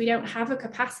bottles. We don't have a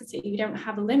capacity. We don't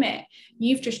have a limit.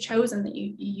 You've just chosen that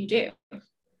you do.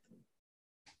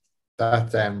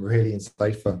 That's really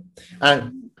insightful.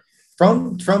 And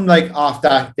from off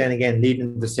that, then again,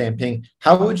 leading the same thing,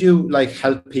 how would you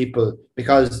help people?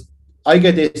 Because I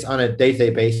get this on a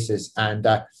day-to-day basis, and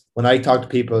when I talk to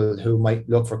people who might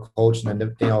look for coaching,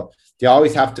 and they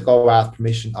always have to go ask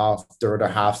permission of their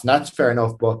other halves, and that's fair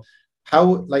enough. But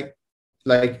how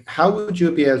how would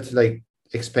you be able to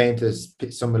explain to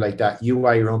someone like that, you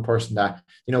are your own person, that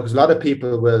because a lot of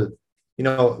people will,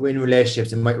 in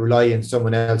relationships, they might rely on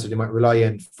someone else, or they might rely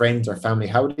on friends or family.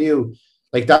 How do you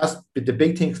that's the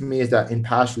big thing for me, is that in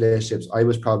past relationships I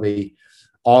was probably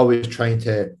always trying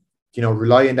to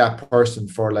rely on that person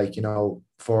for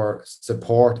for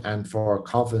support and for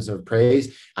confidence or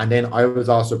praise. And then I was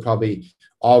also probably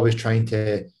always trying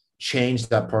to change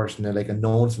that person and a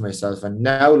known for myself. And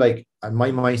now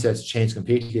my mindset's changed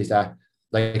completely, is that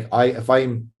if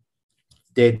I'm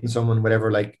dating someone, whatever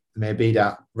maybe,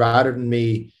 that rather than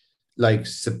me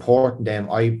supporting them,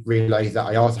 I realize that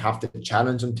I also have to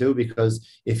challenge them too, because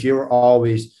if you're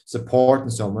always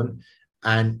supporting someone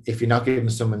and if you're not giving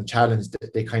someone a challenge,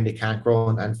 they kind of can't grow,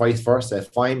 and vice versa.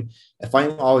 If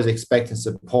I'm always expecting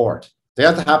support, they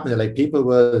have to happen. People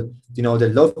will, they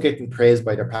love getting praised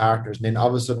by their partners, and then all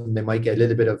of a sudden they might get a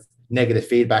little bit of negative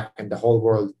feedback, and the whole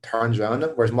world turns around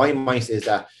them. Whereas my mindset is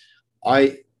that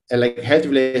a healthy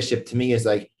relationship to me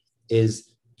is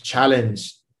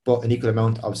challenge but an equal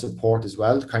amount of support as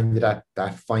well, kind of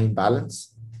that fine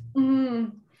balance?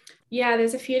 Yeah,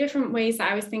 there's a few different ways that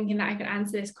I was thinking that I could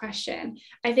answer this question.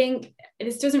 I think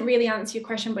this doesn't really answer your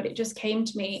question, but it just came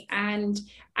to me, and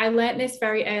I learned this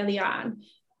very early on.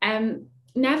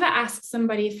 Never ask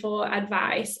somebody for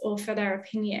advice or for their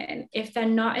opinion if they're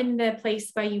not in the place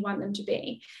where you want them to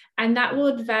be. And that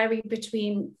would vary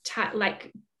between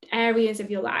like areas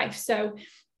of your life. So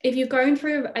if you're going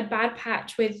through a bad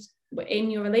patch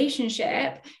in your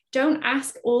relationship, don't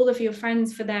ask all of your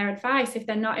friends for their advice if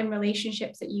they're not in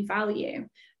relationships that you value.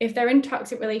 If they're in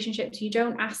toxic relationships, you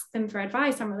don't ask them for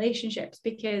advice on relationships,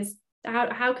 because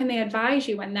how can they advise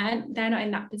you when they're not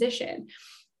in that position?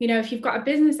 You know, if you've got a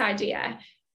business idea,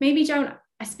 maybe don't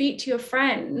speak to your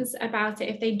friends about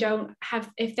it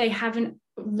if they haven't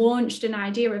launched an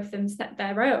idea of them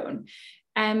their own.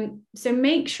 So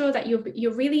make sure that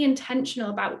you're really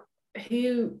intentional about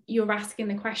who you're asking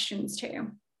the questions to.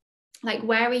 Like,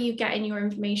 where are you getting your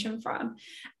information from?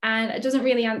 And it doesn't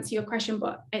really answer your question,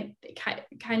 but it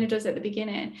kind of does at the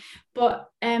beginning. But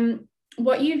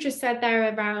what you just said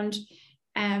there around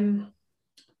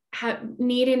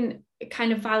needing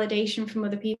kind of validation from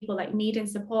other people, like needing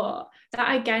support,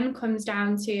 that again comes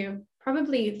down to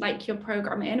probably like your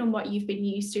programming and what you've been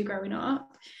used to growing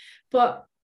up. But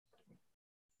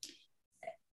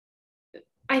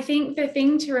I think the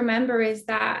thing to remember is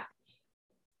that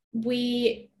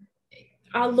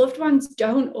our loved ones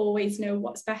don't always know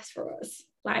what's best for us.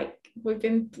 Like, we've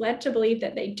been led to believe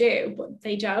that they do, but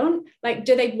they don't. Like,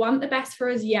 do they want the best for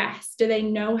us? Yes. Do they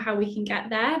know how we can get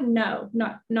there? No,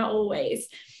 not always.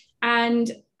 And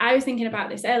I was thinking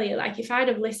about this earlier, like if I'd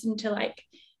have listened to like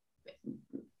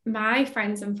my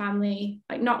friends and family,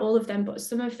 like not all of them, but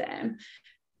some of them,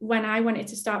 when I wanted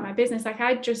to start my business, like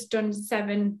I'd just done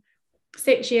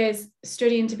 6 years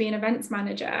studying to be an events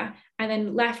manager, and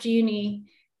then left uni,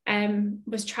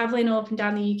 was traveling all up and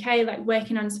down the UK, like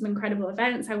working on some incredible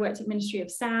events. I worked at Ministry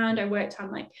of Sound. I worked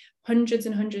on like hundreds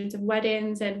and hundreds of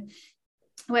weddings, and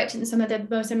worked in some of the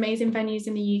most amazing venues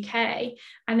in the UK.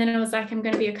 And then I was like, I'm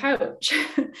going to be a coach.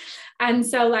 And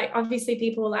so like, obviously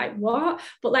people were like, what?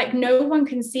 But like, no one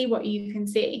can see what you can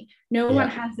see. No one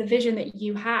has the vision that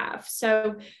you have.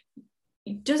 So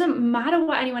it doesn't matter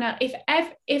what anyone else,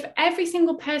 if every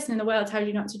single person in the world tells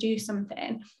you not to do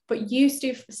something, but you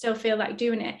still feel like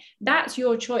doing it, that's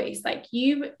your choice. Like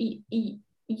you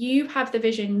have the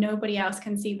vision. Nobody else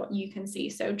can see what you can see.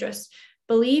 So just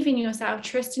believe in yourself,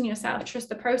 trust in yourself, trust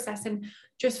the process, and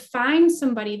just find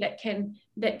somebody that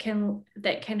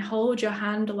can hold your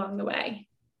hand along the way.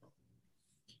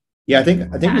 Yeah, I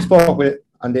think we spoke with,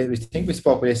 and we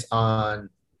spoke with this on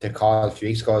the call a few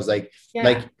weeks ago. It's like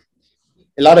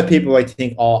a lot of people, I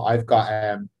think, oh, I've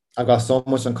got so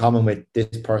much in common with this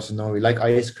person. No, we like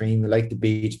ice cream, we like the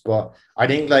beach, but I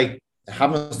think like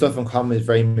having stuff in common is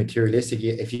very materialistic.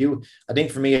 I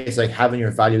think for me, it's like having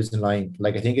your values in line.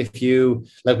 Like, I think if you,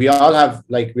 like, we all have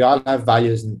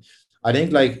values. And I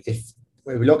think like if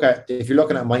you're looking at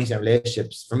mindset and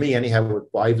relationships, for me anyhow,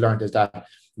 what I've learned is that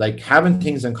like having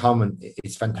things in common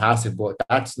is fantastic, but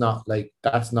that's not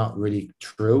really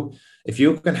true. If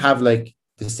you can have like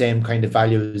the same kind of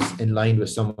values in line with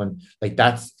someone, like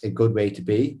that's a good way to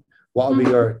be. What would be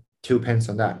your 2 pence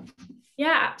on that?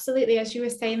 Yeah, absolutely. As you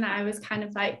were saying that, I was kind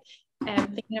of like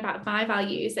thinking about my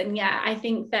values, and yeah, I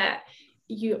think that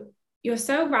you're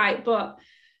so right. But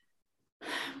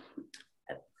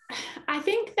I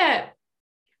think that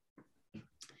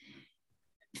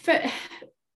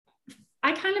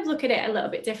I kind of look at it a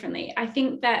little bit differently. I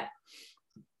think that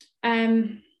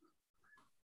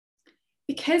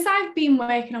because I've been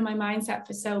working on my mindset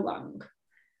for so long,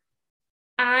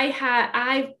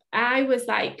 I was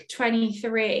like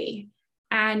 23.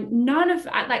 And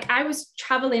I was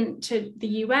traveling to the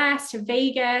US, to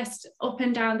Vegas, up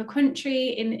and down the country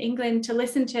in England to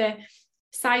listen to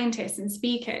scientists and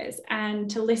speakers, and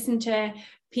to listen to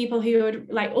people who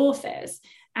would like authors.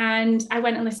 And I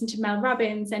went and listened to Mel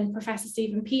Robbins and Professor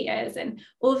Stephen Peters and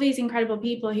all of these incredible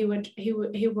people who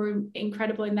were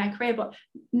incredible in their career, but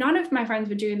none of my friends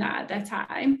were doing that at their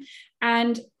time.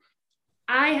 And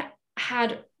I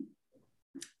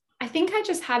think I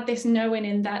just had this knowing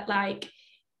in that, like,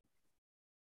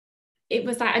 it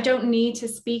was like, I don't need to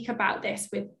speak about this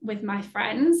with my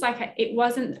friends. Like I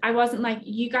wasn't like,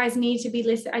 you guys need to be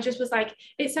listening. I just was like,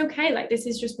 it's okay. Like, this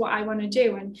is just what I want to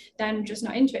do. And then I'm just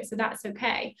not into it. So that's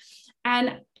okay.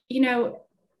 And, you know,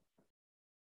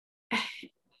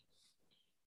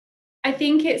 I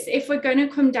think it's, if we're going to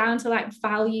come down to like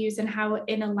values and how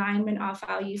in alignment our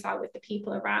values are with the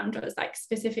people around us, like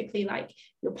specifically like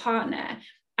your partner,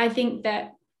 I think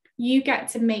that you get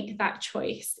to make that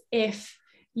choice. If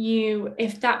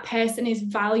if that person is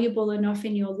valuable enough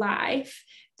in your life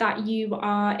that you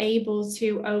are able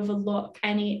to overlook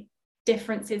any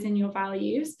differences in your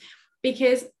values.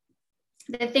 Because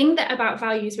the thing that about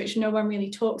values, which no one really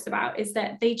talks about, is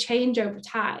that they change over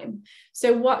time.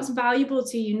 So what's valuable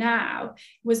to you now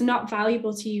was not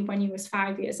valuable to you when you was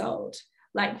 5 years old.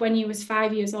 Like when you was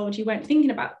 5 years old, you weren't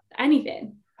thinking about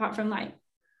anything apart from like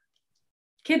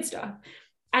kid stuff.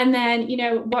 And then, you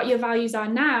know, what your values are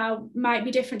now might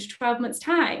be different to 12 months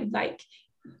time. Like,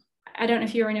 I don't know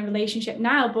if you're in a relationship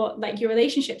now, but like your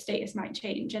relationship status might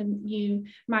change, and you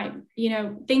might, you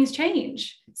know, things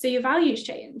change. So your values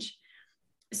change.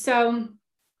 So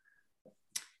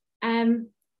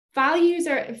values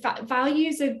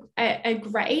are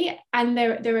great, and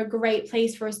they're a great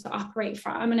place for us to operate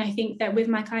from. And I think that with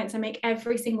my clients, I make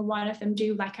every single one of them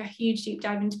do like a huge deep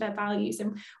dive into their values,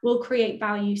 and we'll create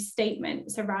value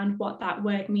statements around what that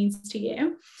word means to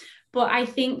you. But I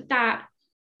think that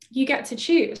you get to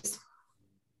choose.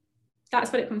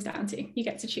 That's what it comes down to. You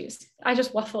get to choose. I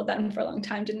just waffled then for a long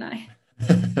time, didn't I?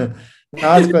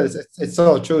 No, it's good. It's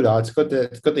so true though. It's good to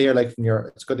hear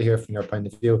it's good to hear from your point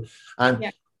of view. And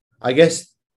yeah. I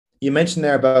guess you mentioned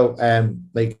there about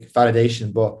like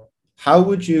validation, but how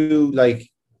would you like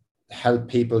help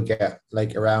people get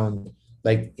like around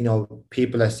like, you know,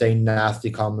 people that say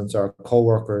nasty comments or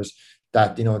co-workers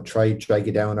that, you know, try drag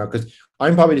you down? Or because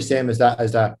I'm probably the same as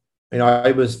that. You know,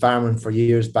 I was farming for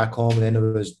years back home, and then I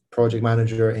was project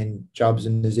manager in jobs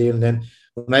in New Zealand. Then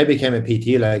when I became a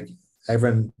PT, like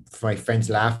everyone, my friends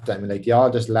laughed at me, like they all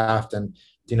just laughed and,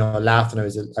 you know, laughed, and I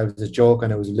was a joke,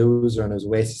 and I was a loser, and I was a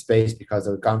waste of space because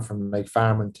I had gone from like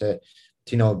farming to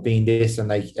you know, being this, and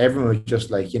like everyone was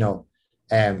just like, you know,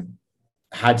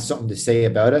 had something to say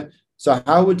about it. So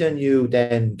how would you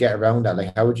then get around that?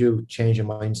 Like, how would you change your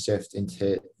mindset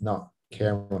into not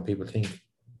caring what people think?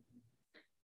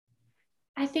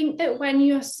 I think that when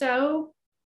you're so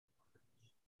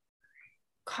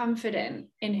confident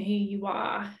in who you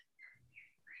are,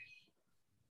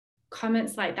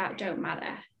 comments like that don't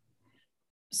matter.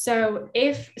 So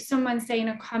if someone's saying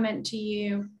a comment to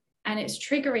you and it's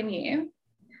triggering you,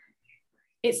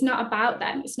 it's not about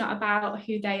them. It's not about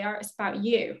who they are. It's about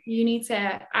you. You need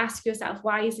to ask yourself,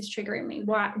 why is this triggering me?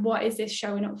 What is this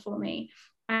showing up for me?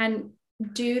 And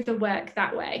do the work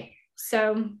that way.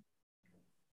 So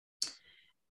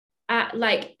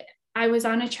like I was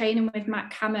on a training with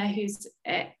Matt Kammer, who's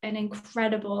an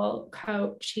incredible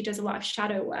coach. He does a lot of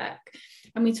shadow work.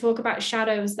 And we talk about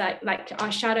shadows, that like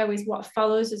our shadow is what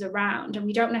follows us around. And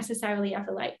we don't necessarily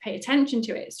ever like pay attention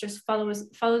to it. It's just follows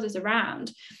us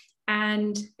around.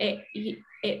 And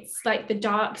it's like the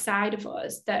dark side of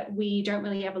us that we don't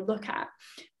really ever look at.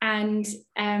 And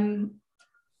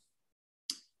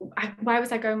why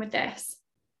was I going with this?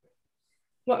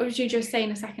 What was you just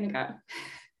saying a second ago?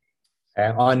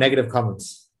 On negative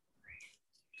comments.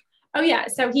 Oh yeah,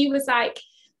 so he was like,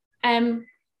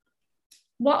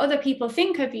 what other people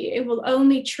think of you will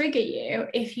only trigger you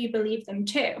if you believe them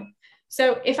too.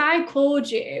 So if I called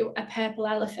you a purple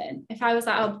elephant, if I was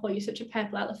like, oh, Paul, you're such a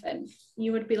purple elephant,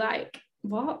 you would be like,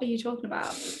 what are you talking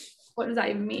about? What does that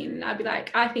even mean? And I'd be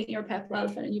like, I think you're a purple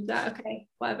elephant. And you'd be like, okay,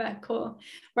 whatever, cool.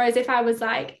 Whereas if I was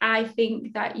like, I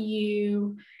think that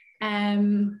you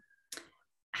have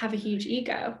a huge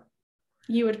ego,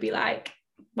 you would be like,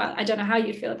 well, I don't know how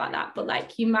you'd feel about that, but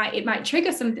like it might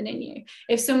trigger something in you.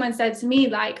 If someone said to me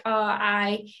like, oh,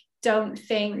 I don't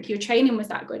think your training was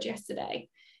that good yesterday,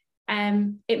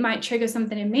 it might trigger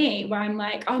something in me where I'm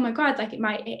like, oh my God, like it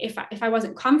might, if I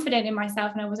wasn't confident in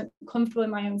myself and I wasn't comfortable in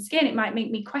my own skin, it might make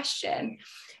me question.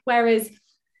 Whereas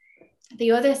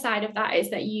the other side of that is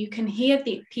that you can hear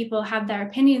the people have their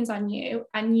opinions on you,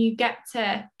 and you get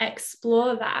to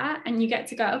explore that, and you get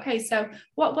to go, okay, so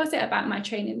what was it about my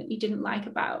training that you didn't like?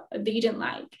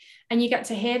 And you get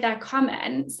to hear their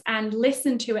comments and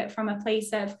listen to it from a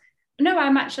place of, no,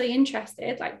 I'm actually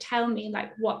interested, like tell me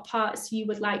like what parts you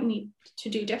would like me to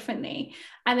do differently.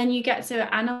 And then you get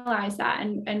to analyze that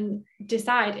and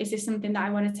decide, is this something that I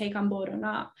want to take on board or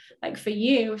not? Like for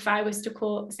you, if I was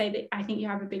to say that I think you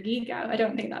have a big ego, I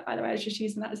don't think that, by the way, I was just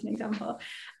using that as an example,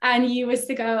 and you was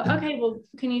to go, okay, well,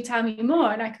 can you tell me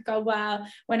more? And I could go, well,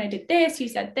 when I did this, you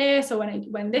said this, or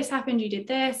when this happened, you did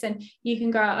this. And you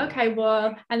can go, okay,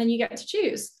 well, and then you get to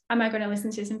choose, am I going to listen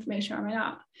to this information or am I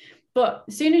not? But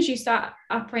as soon as you start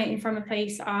operating from a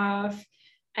place of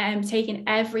taking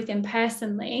everything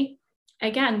personally,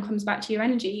 again, comes back to your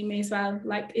energy. You may as well,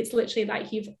 like, it's literally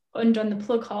like you've undone the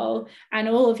plug hole and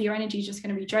all of your energy is just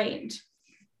going to be drained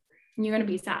and you're going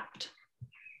to be zapped.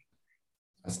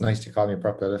 That's nice to call me a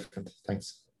proper elephant.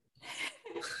 Thanks.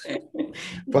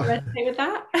 But Resonate with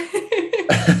that.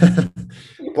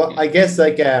 but I guess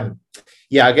like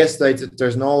yeah, I guess like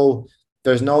there's no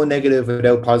negative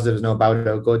without positive, there's no bad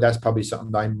without good. That's probably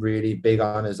something that I'm really big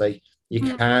on, is like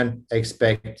you can't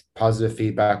expect positive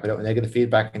feedback without negative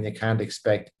feedback, and you can't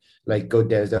expect like good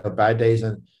days without bad days.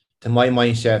 And to my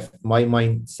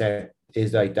mindset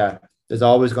is like that. There's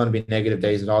always going to be negative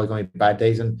days, there's always going to be bad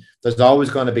days, and there's always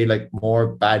going to be like more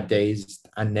bad days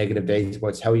and negative days, but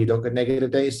it's how you look at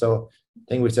negative days. So I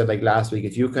think we said like last week,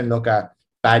 if you can look at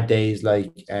bad days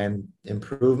like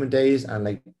improvement days, and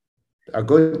like are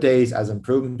good days as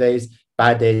improvement days,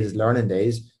 bad days as learning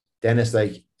days, then it's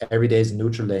like every day is a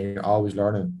neutral day and you're always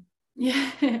learning.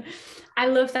 Yeah, I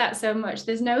love that so much.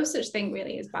 There's no such thing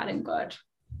really as bad and good.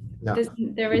 No.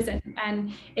 There isn't,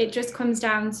 and it just comes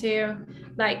down to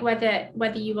like whether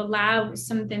you allow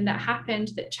something that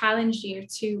happened that challenged you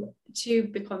to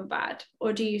become bad,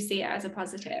 or do you see it as a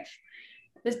positive?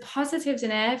 There's positives in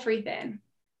everything.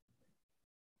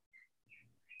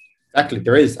 Exactly,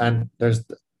 there is, and there's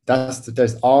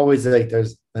always like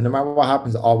there's, and no matter what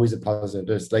happens, always a positive.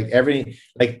 There's like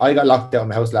like I got locked out of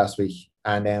my house last week,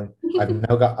 and I've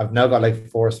now got like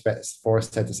four sets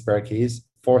of spare keys,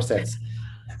 four sets.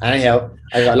 Anyhow,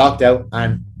 I got locked out,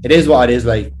 and it is what it is.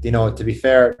 Like, you know, to be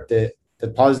fair, the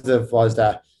positive was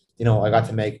that, you know, I got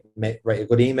to write a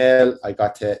good email. I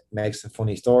got to make some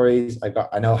funny stories.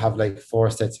 I now have like four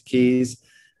sets of keys,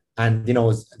 and you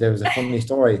know, there was a funny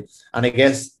story. And I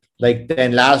guess like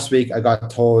then last week I got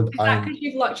told Is that because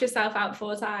you've locked yourself out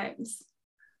 4 times?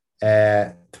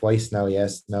 Twice now.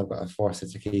 Yes, now I've got 4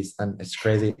 sets of keys, and it's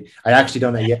crazy. I actually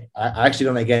done it yet. I actually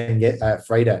done it again yet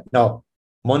Friday. No,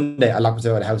 Monday I locked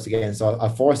myself out of the house again. So I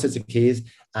have 4 sets of keys,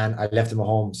 and I left them at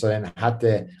home. So then I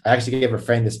actually gave a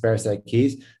friend the spare set of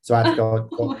keys. So I had to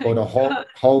go the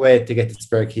whole way to get the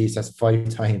spare keys. That's 5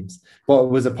 times. But it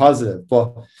was a positive.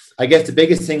 But I guess the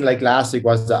biggest thing like last week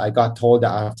was that I got told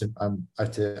that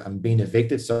I'm being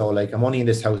evicted. So like I'm only in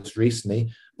this house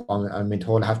recently. I'm being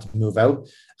told I have to move out.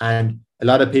 And a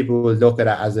lot of people will look at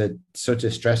it as such a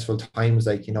stressful times,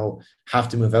 like, you know, have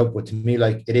to move out. But to me,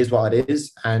 like, it is what it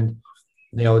is. And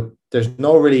you know, there's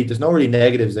no really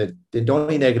negatives. That the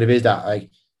only negative is that I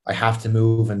have to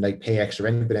move and like pay extra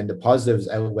rent, but then the positives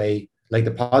outweigh, like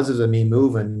the positives of me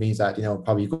moving means that, you know,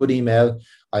 probably good email,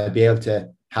 I'll be able to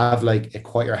have like a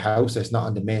quieter house that's not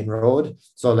on the main road.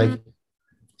 So like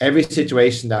every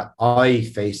situation that I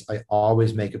face, I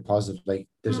always make it positive. Like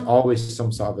there's always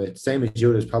some sort of it. Same as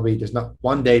you, there's not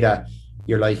one day that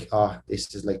you're like, oh,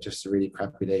 this is like just a really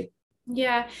crappy day.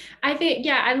 Yeah, I think,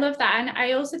 yeah, I love that. And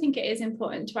I also think it is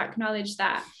important to acknowledge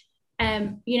that,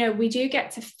 you know, we do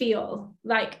get to feel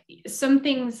like some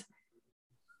things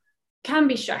can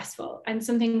be stressful and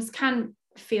some things can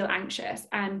feel anxious.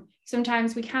 And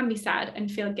sometimes we can be sad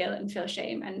and feel guilt and feel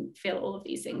shame and feel all of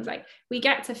these things. Like we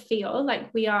get to feel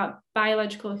like we are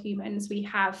biological humans. We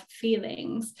have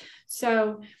feelings.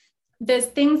 So there's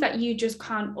things that you just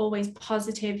can't always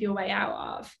positive your way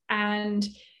out of. And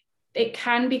it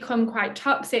can become quite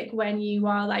toxic when you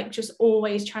are like just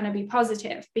always trying to be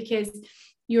positive, because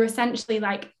you're essentially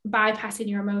like bypassing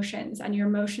your emotions, and your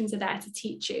emotions are there to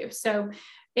teach you. So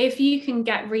if you can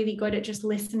get really good at just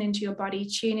listening to your body,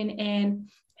 tuning in,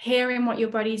 hearing what your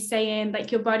body's saying,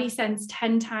 like your body sends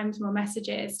 10 times more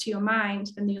messages to your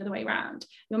mind than the other way around.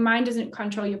 Your mind doesn't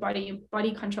control your body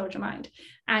controls your mind.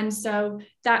 And so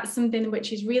that's something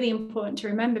which is really important to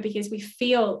remember, because we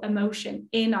feel emotion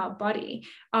in our body.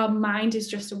 Our mind is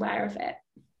just aware of it.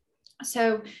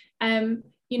 So,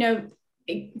 you know,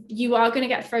 you are going to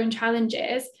get thrown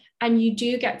challenges, and you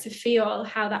do get to feel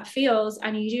how that feels,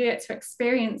 and you do get to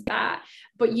experience that,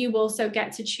 but you also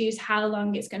get to choose how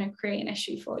long it's going to create an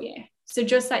issue for you. So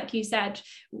just like you said,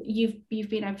 you've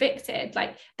been evicted,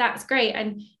 like that's great.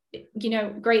 And, you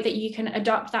know, great that you can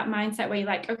adopt that mindset where you're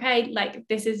like, okay, like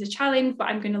this is a challenge, but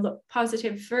I'm going to look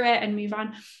positive through it and move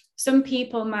on. Some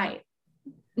people might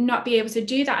not be able to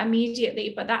do that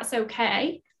immediately, but that's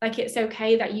okay. Like it's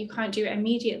okay that you can't do it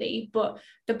immediately. But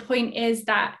the point is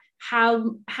that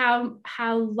how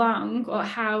long or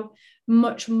how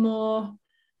much more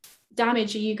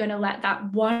damage are you going to let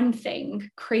that one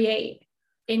thing create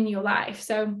in your life?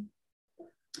 So,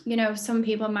 you know, some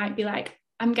people might be like,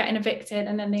 I'm getting evicted,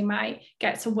 and then they might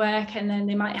get to work, and then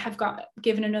they might have got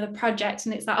given another project,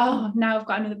 and it's like, oh, now I've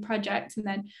got another project, and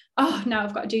then, oh, now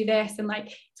I've got to do this, and like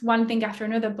it's one thing after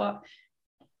another. But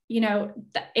you know,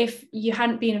 if you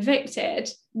hadn't been evicted,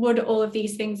 would all of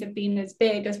these things have been as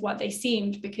big as what they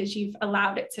seemed, because you've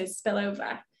allowed it to spill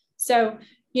over? So,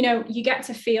 you know, you get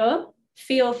to feel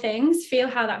things, feel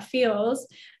how that feels,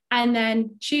 and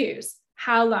then choose,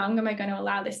 how long am I going to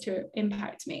allow this to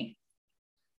impact me?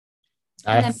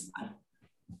 And then That's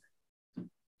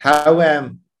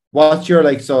how what's your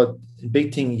like so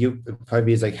big thing you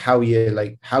probably is like how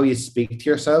you speak to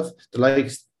yourself. The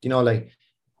likes, like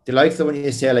the likes of when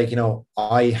you say like,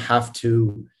 I have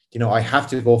to, I have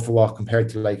to go for a walk compared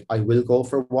to like I will go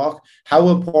for a walk. How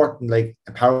important, like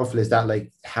powerful is that,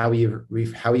 like how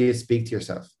you speak to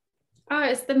yourself? oh,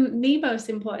 it's the most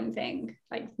important thing,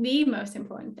 like the most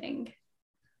important thing.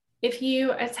 If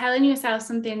you are telling yourself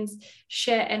something's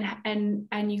shit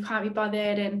and you can't be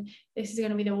bothered and this is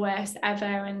going to be the worst ever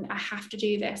and I have to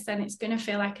do this, then it's going to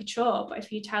feel like a chore. But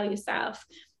if you tell yourself,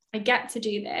 I get to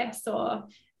do this, or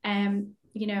I'm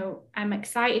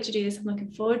excited to do this, I'm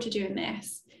looking forward to doing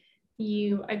this,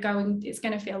 it's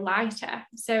going to feel lighter.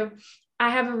 So I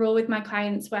have a rule with my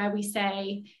clients where we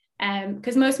say,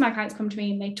 because most of my clients come to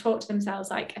me and they talk to themselves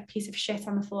like a piece of shit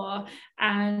on the floor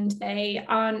and they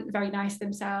aren't very nice to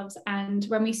themselves. And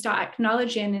when we start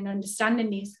acknowledging and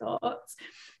understanding these thoughts,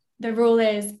 the rule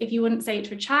is if you wouldn't say it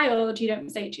to a child, you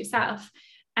don't say it to yourself.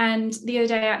 And the other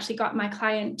day I actually got my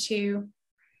client to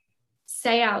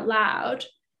say out loud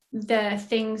the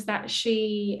things that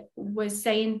she was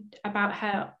saying about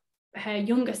her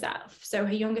younger self. So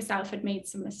her younger self had made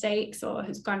some mistakes or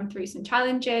has gone through some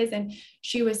challenges, and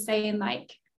she was saying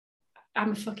like,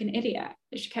 I'm a fucking idiot.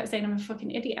 She kept saying I'm a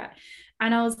fucking idiot.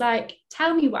 And I was like,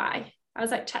 tell me why. I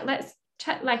was like,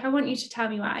 I want you to tell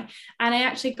me why. And I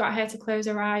actually got her to close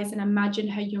her eyes and imagine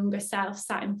her younger self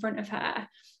sat in front of her.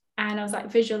 And I was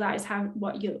like, visualize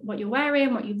what you're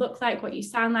wearing, what you look like, what you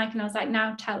sound like. And I was like,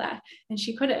 now tell her. And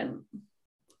she couldn't.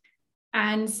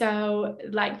 And so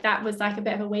like that was like a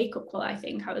bit of a wake-up call. I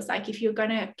think I was like, if you're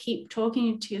gonna keep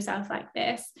talking to yourself like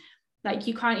this, like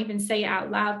you can't even say it out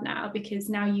loud now, because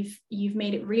now you've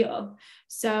made it real.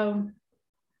 So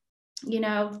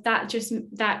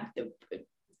that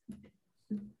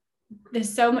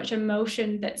there's so much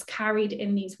emotion that's carried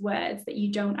in these words that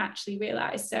you don't actually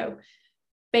realize. So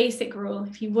basic rule,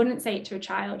 if you wouldn't say it to a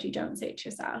child, you don't say it to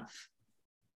yourself.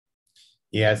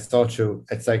 Yeah, it's so true.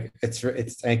 It's like it's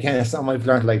again, it's something I've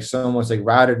learned like so much. Like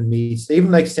rather than me, even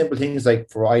like simple things like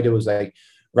for what I do is like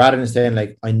rather than saying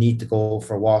like I need to go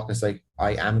for a walk, it's like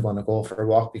I am going to go for a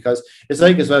walk, because it's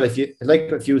like as well if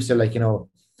you say like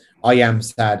I am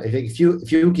sad. If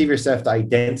you give yourself the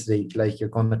identity, like you're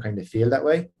going to kind of feel that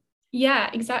way. Yeah,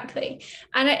 exactly.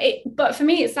 And but for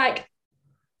me, it's like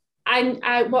I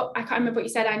can't remember what you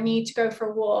said. I need to go for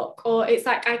a walk, or it's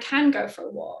like I can go for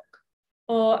a walk,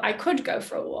 or I could go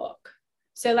for a walk.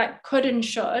 So like could and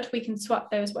should, we can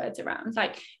swap those words around.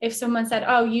 Like if someone said,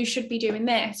 oh, you should be doing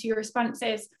this, your response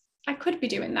is, I could be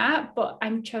doing that, but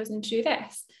I'm chosen to do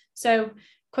this. So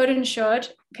could and should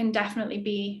can definitely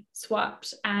be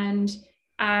swapped, and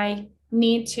I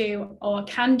need to or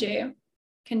can do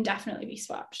can definitely be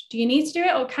swapped. Do you need to do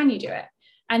it or can you do it?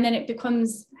 And then it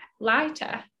becomes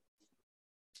lighter.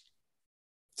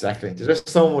 Exactly. There's just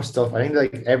so much stuff. I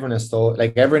think everyone is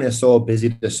so busy.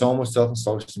 There's so much stuff on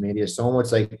social media, so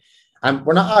much like, and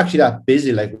we're not actually that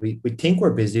busy. Like we think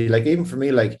we're busy. Like even for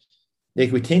me, like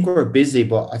we think we're busy,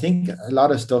 but I think a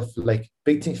lot of stuff, like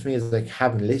big things for me is like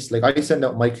having lists. Like I send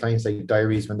out my clients like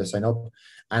diaries when they sign up,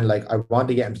 and like I want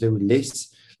to get them to do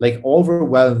lists. Like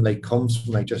overwhelm like comes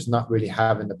from like just not really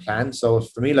having the plan. So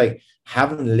for me, like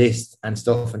having a list and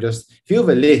stuff, and just if you have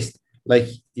a list, like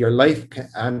your life can,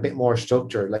 and a bit more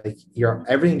structure, like your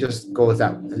everything just goes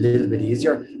that a little bit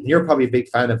easier. And you're probably a big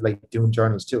fan of like doing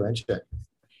journals too, aren't you?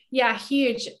 Yeah,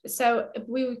 huge. So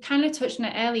we kind of touched on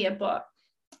it earlier, but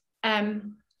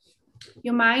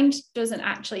your mind doesn't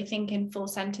actually think in full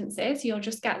sentences. You'll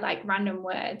just get like random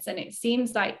words, and it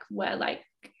seems like we're like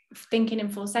thinking in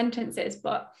full sentences.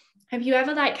 But have you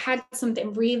ever like had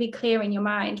something really clear in your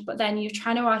mind, but then you're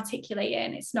trying to articulate it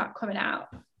and it's not coming out?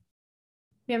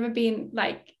 You ever been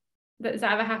like, has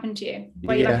that ever happened to you?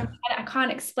 Where you're like, I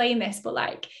can't explain this, but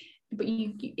like, but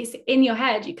you it's in your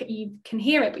head, you can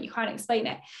hear it, but you can't explain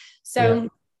it. So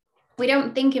we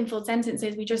don't think in full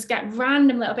sentences. We just get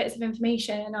random little bits of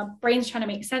information and our brain's trying to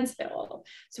make sense of it all.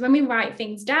 So when we write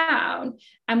things down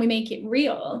and we make it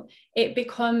real, it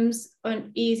becomes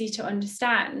easy to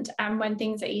understand. And when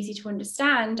things are easy to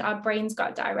understand, our brain's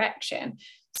got direction.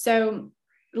 So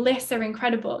lists are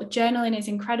incredible. Journaling is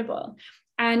incredible.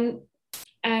 And,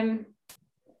 when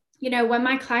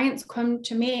my clients come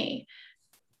to me,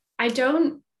 I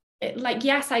don't like,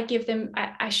 yes, I give them,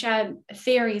 I share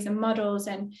theories and models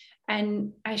and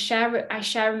I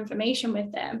share information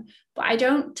with them, but I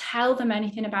don't tell them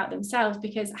anything about themselves,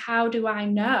 because how do I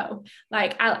know?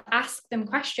 Like I'll ask them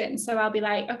questions. So I'll be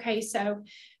like, okay, so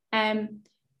can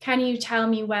you tell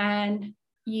me when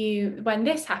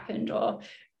this happened? Or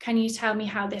can you tell me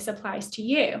how this applies to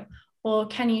you? Or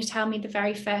can you tell me the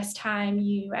very first time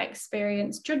you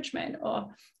experienced judgment?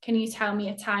 Or can you tell me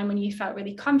a time when you felt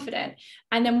really confident?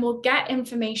 And then we'll get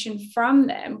information from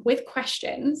them with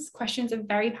questions. Questions are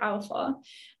very powerful.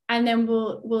 And then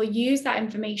we'll use that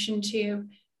information to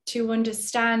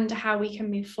understand how we can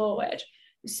move forward.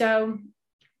 So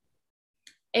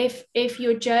if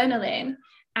you're journaling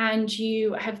and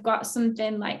you have got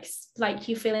something like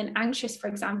you're feeling anxious, for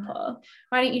example,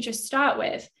 why don't you just start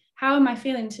with, how am I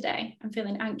feeling today? I'm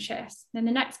feeling anxious. Then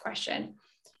the next question,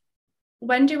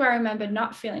 when do I remember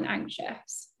not feeling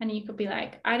anxious? And you could be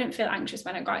like, I didn't feel anxious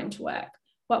when I got into work.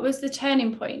 What was the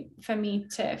turning point for me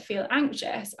to feel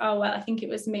anxious? Oh, well, I think it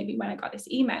was maybe when I got this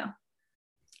email,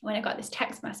 when I got this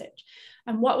text message.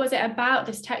 And what was it about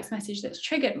this text message that's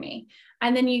triggered me?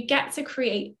 And then you get to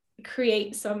create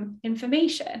some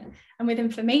information. And with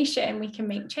information, we can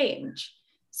make change.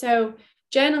 So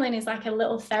journaling is like a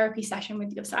little therapy session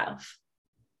with yourself.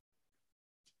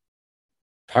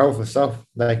 Powerful stuff.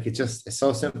 Like it's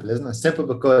so simple, isn't it? Simple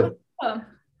but good. Oh.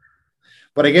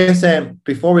 But I guess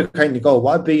before we kind of go,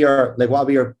 what would be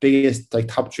your biggest like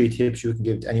top 3 tips you can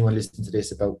give to anyone listening to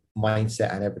this about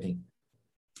mindset and everything?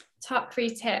 Top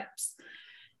 3 tips.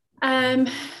 I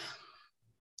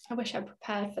wish I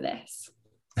prepared for this.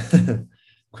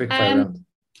 Quick fire round.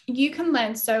 You can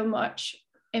learn so much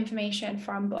information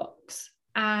from books,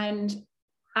 and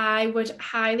I would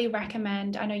highly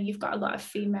recommend, I know you've got a lot of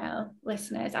female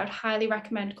listeners, I would highly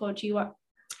recommend a book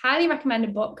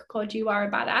called You Are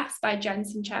a Badass by Jen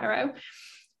Sincero.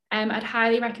 I'd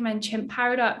highly recommend Chimp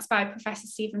Paradox by Professor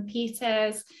Stephen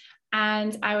Peters,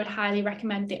 and I would highly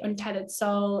recommend The Untethered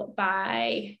Soul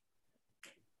by,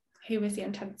 who was The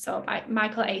Untethered Soul? By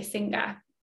Michael A. Singer.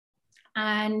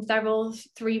 And they're all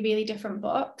 3 really different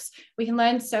books. We can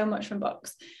learn so much from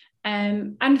books,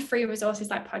 and free resources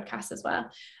like podcasts as well.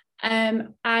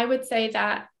 I would say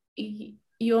that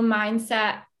your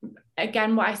mindset,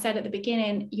 again, what I said at the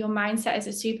beginning, your mindset is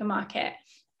a supermarket.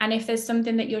 And if there's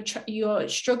something that you're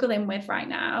struggling with right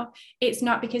now, it's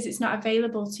not because it's not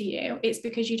available to you. It's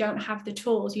because you don't have the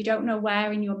tools. You don't know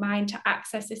where in your mind to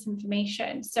access this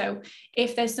information. So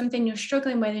if there's something you're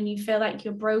struggling with and you feel like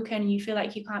you're broken, you feel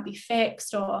like you can't be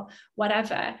fixed or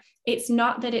whatever, it's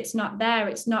not that it's not there.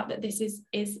 It's not that this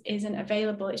isn't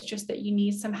available. It's just that you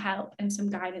need some help and some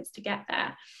guidance to get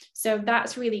there. So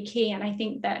that's really key. And I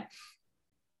think that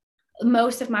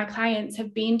most of my clients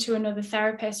have been to another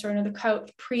therapist or another coach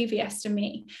previous to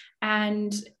me.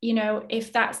 And, you know,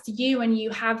 if that's you and you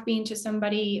have been to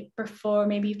somebody before,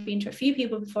 maybe you've been to a few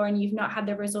people before and you've not had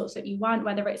the results that you want,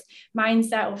 whether it's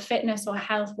mindset or fitness or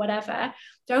health, whatever,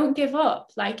 don't give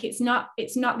up. Like, it's not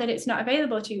that it's not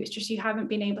available to you. It's just you haven't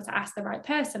been able to ask the right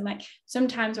person. Like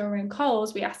sometimes when we're in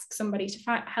calls, we ask somebody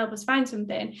to help us find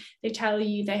something. They tell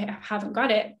you they haven't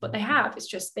got it, but they have. It's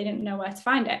just they didn't know where to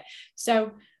find it.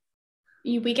 So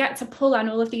we get to pull on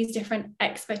all of these different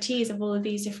expertise of all of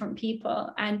these different people,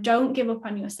 and don't give up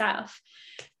on yourself.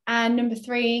 And number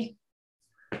 3,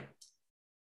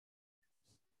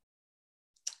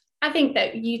 I think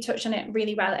that you touched on it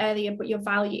really well earlier, but your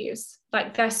values,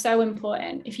 like, they're so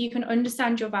important. If you can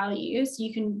understand your values,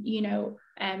 you can,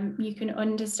 you can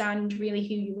understand really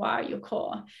who you are at your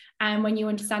core. And when you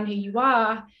understand who you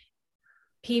are,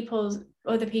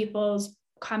 other people's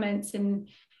comments and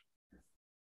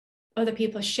other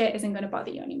people's shit isn't going to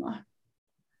bother you anymore.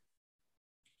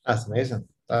 That's amazing.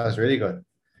 That was really good.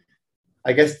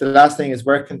 I guess the last thing is,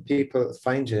 where can people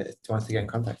find you if they want to get in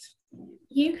contact?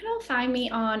 You can all find me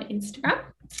on Instagram.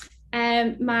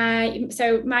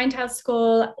 So Mind Health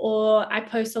School, or I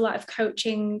post a lot of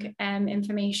coaching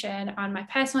information on my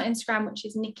personal Instagram, which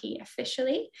is Nikki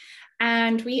Officially.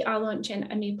 And we are launching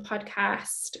a new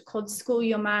podcast called School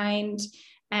Your Mind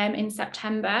in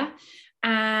September.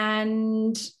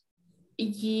 And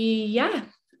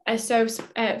so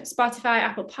Spotify,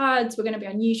 Apple Pods, we're going to be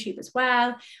on YouTube as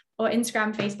well, or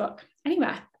Instagram, Facebook,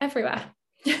 anywhere, everywhere.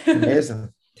 Amazing.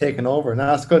 Taking over. No,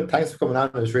 that's good. Thanks for coming on.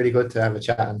 It was really good to have a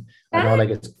chat, and I know like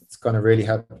it's going to really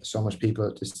help so much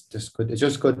people. Just good. It's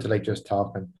just good to like just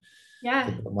talk and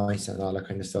about mindset and all that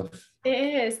kind of stuff.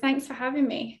 It is. Thanks for having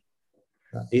me.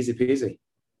 Easy peasy.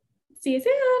 See you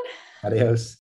soon. Adios.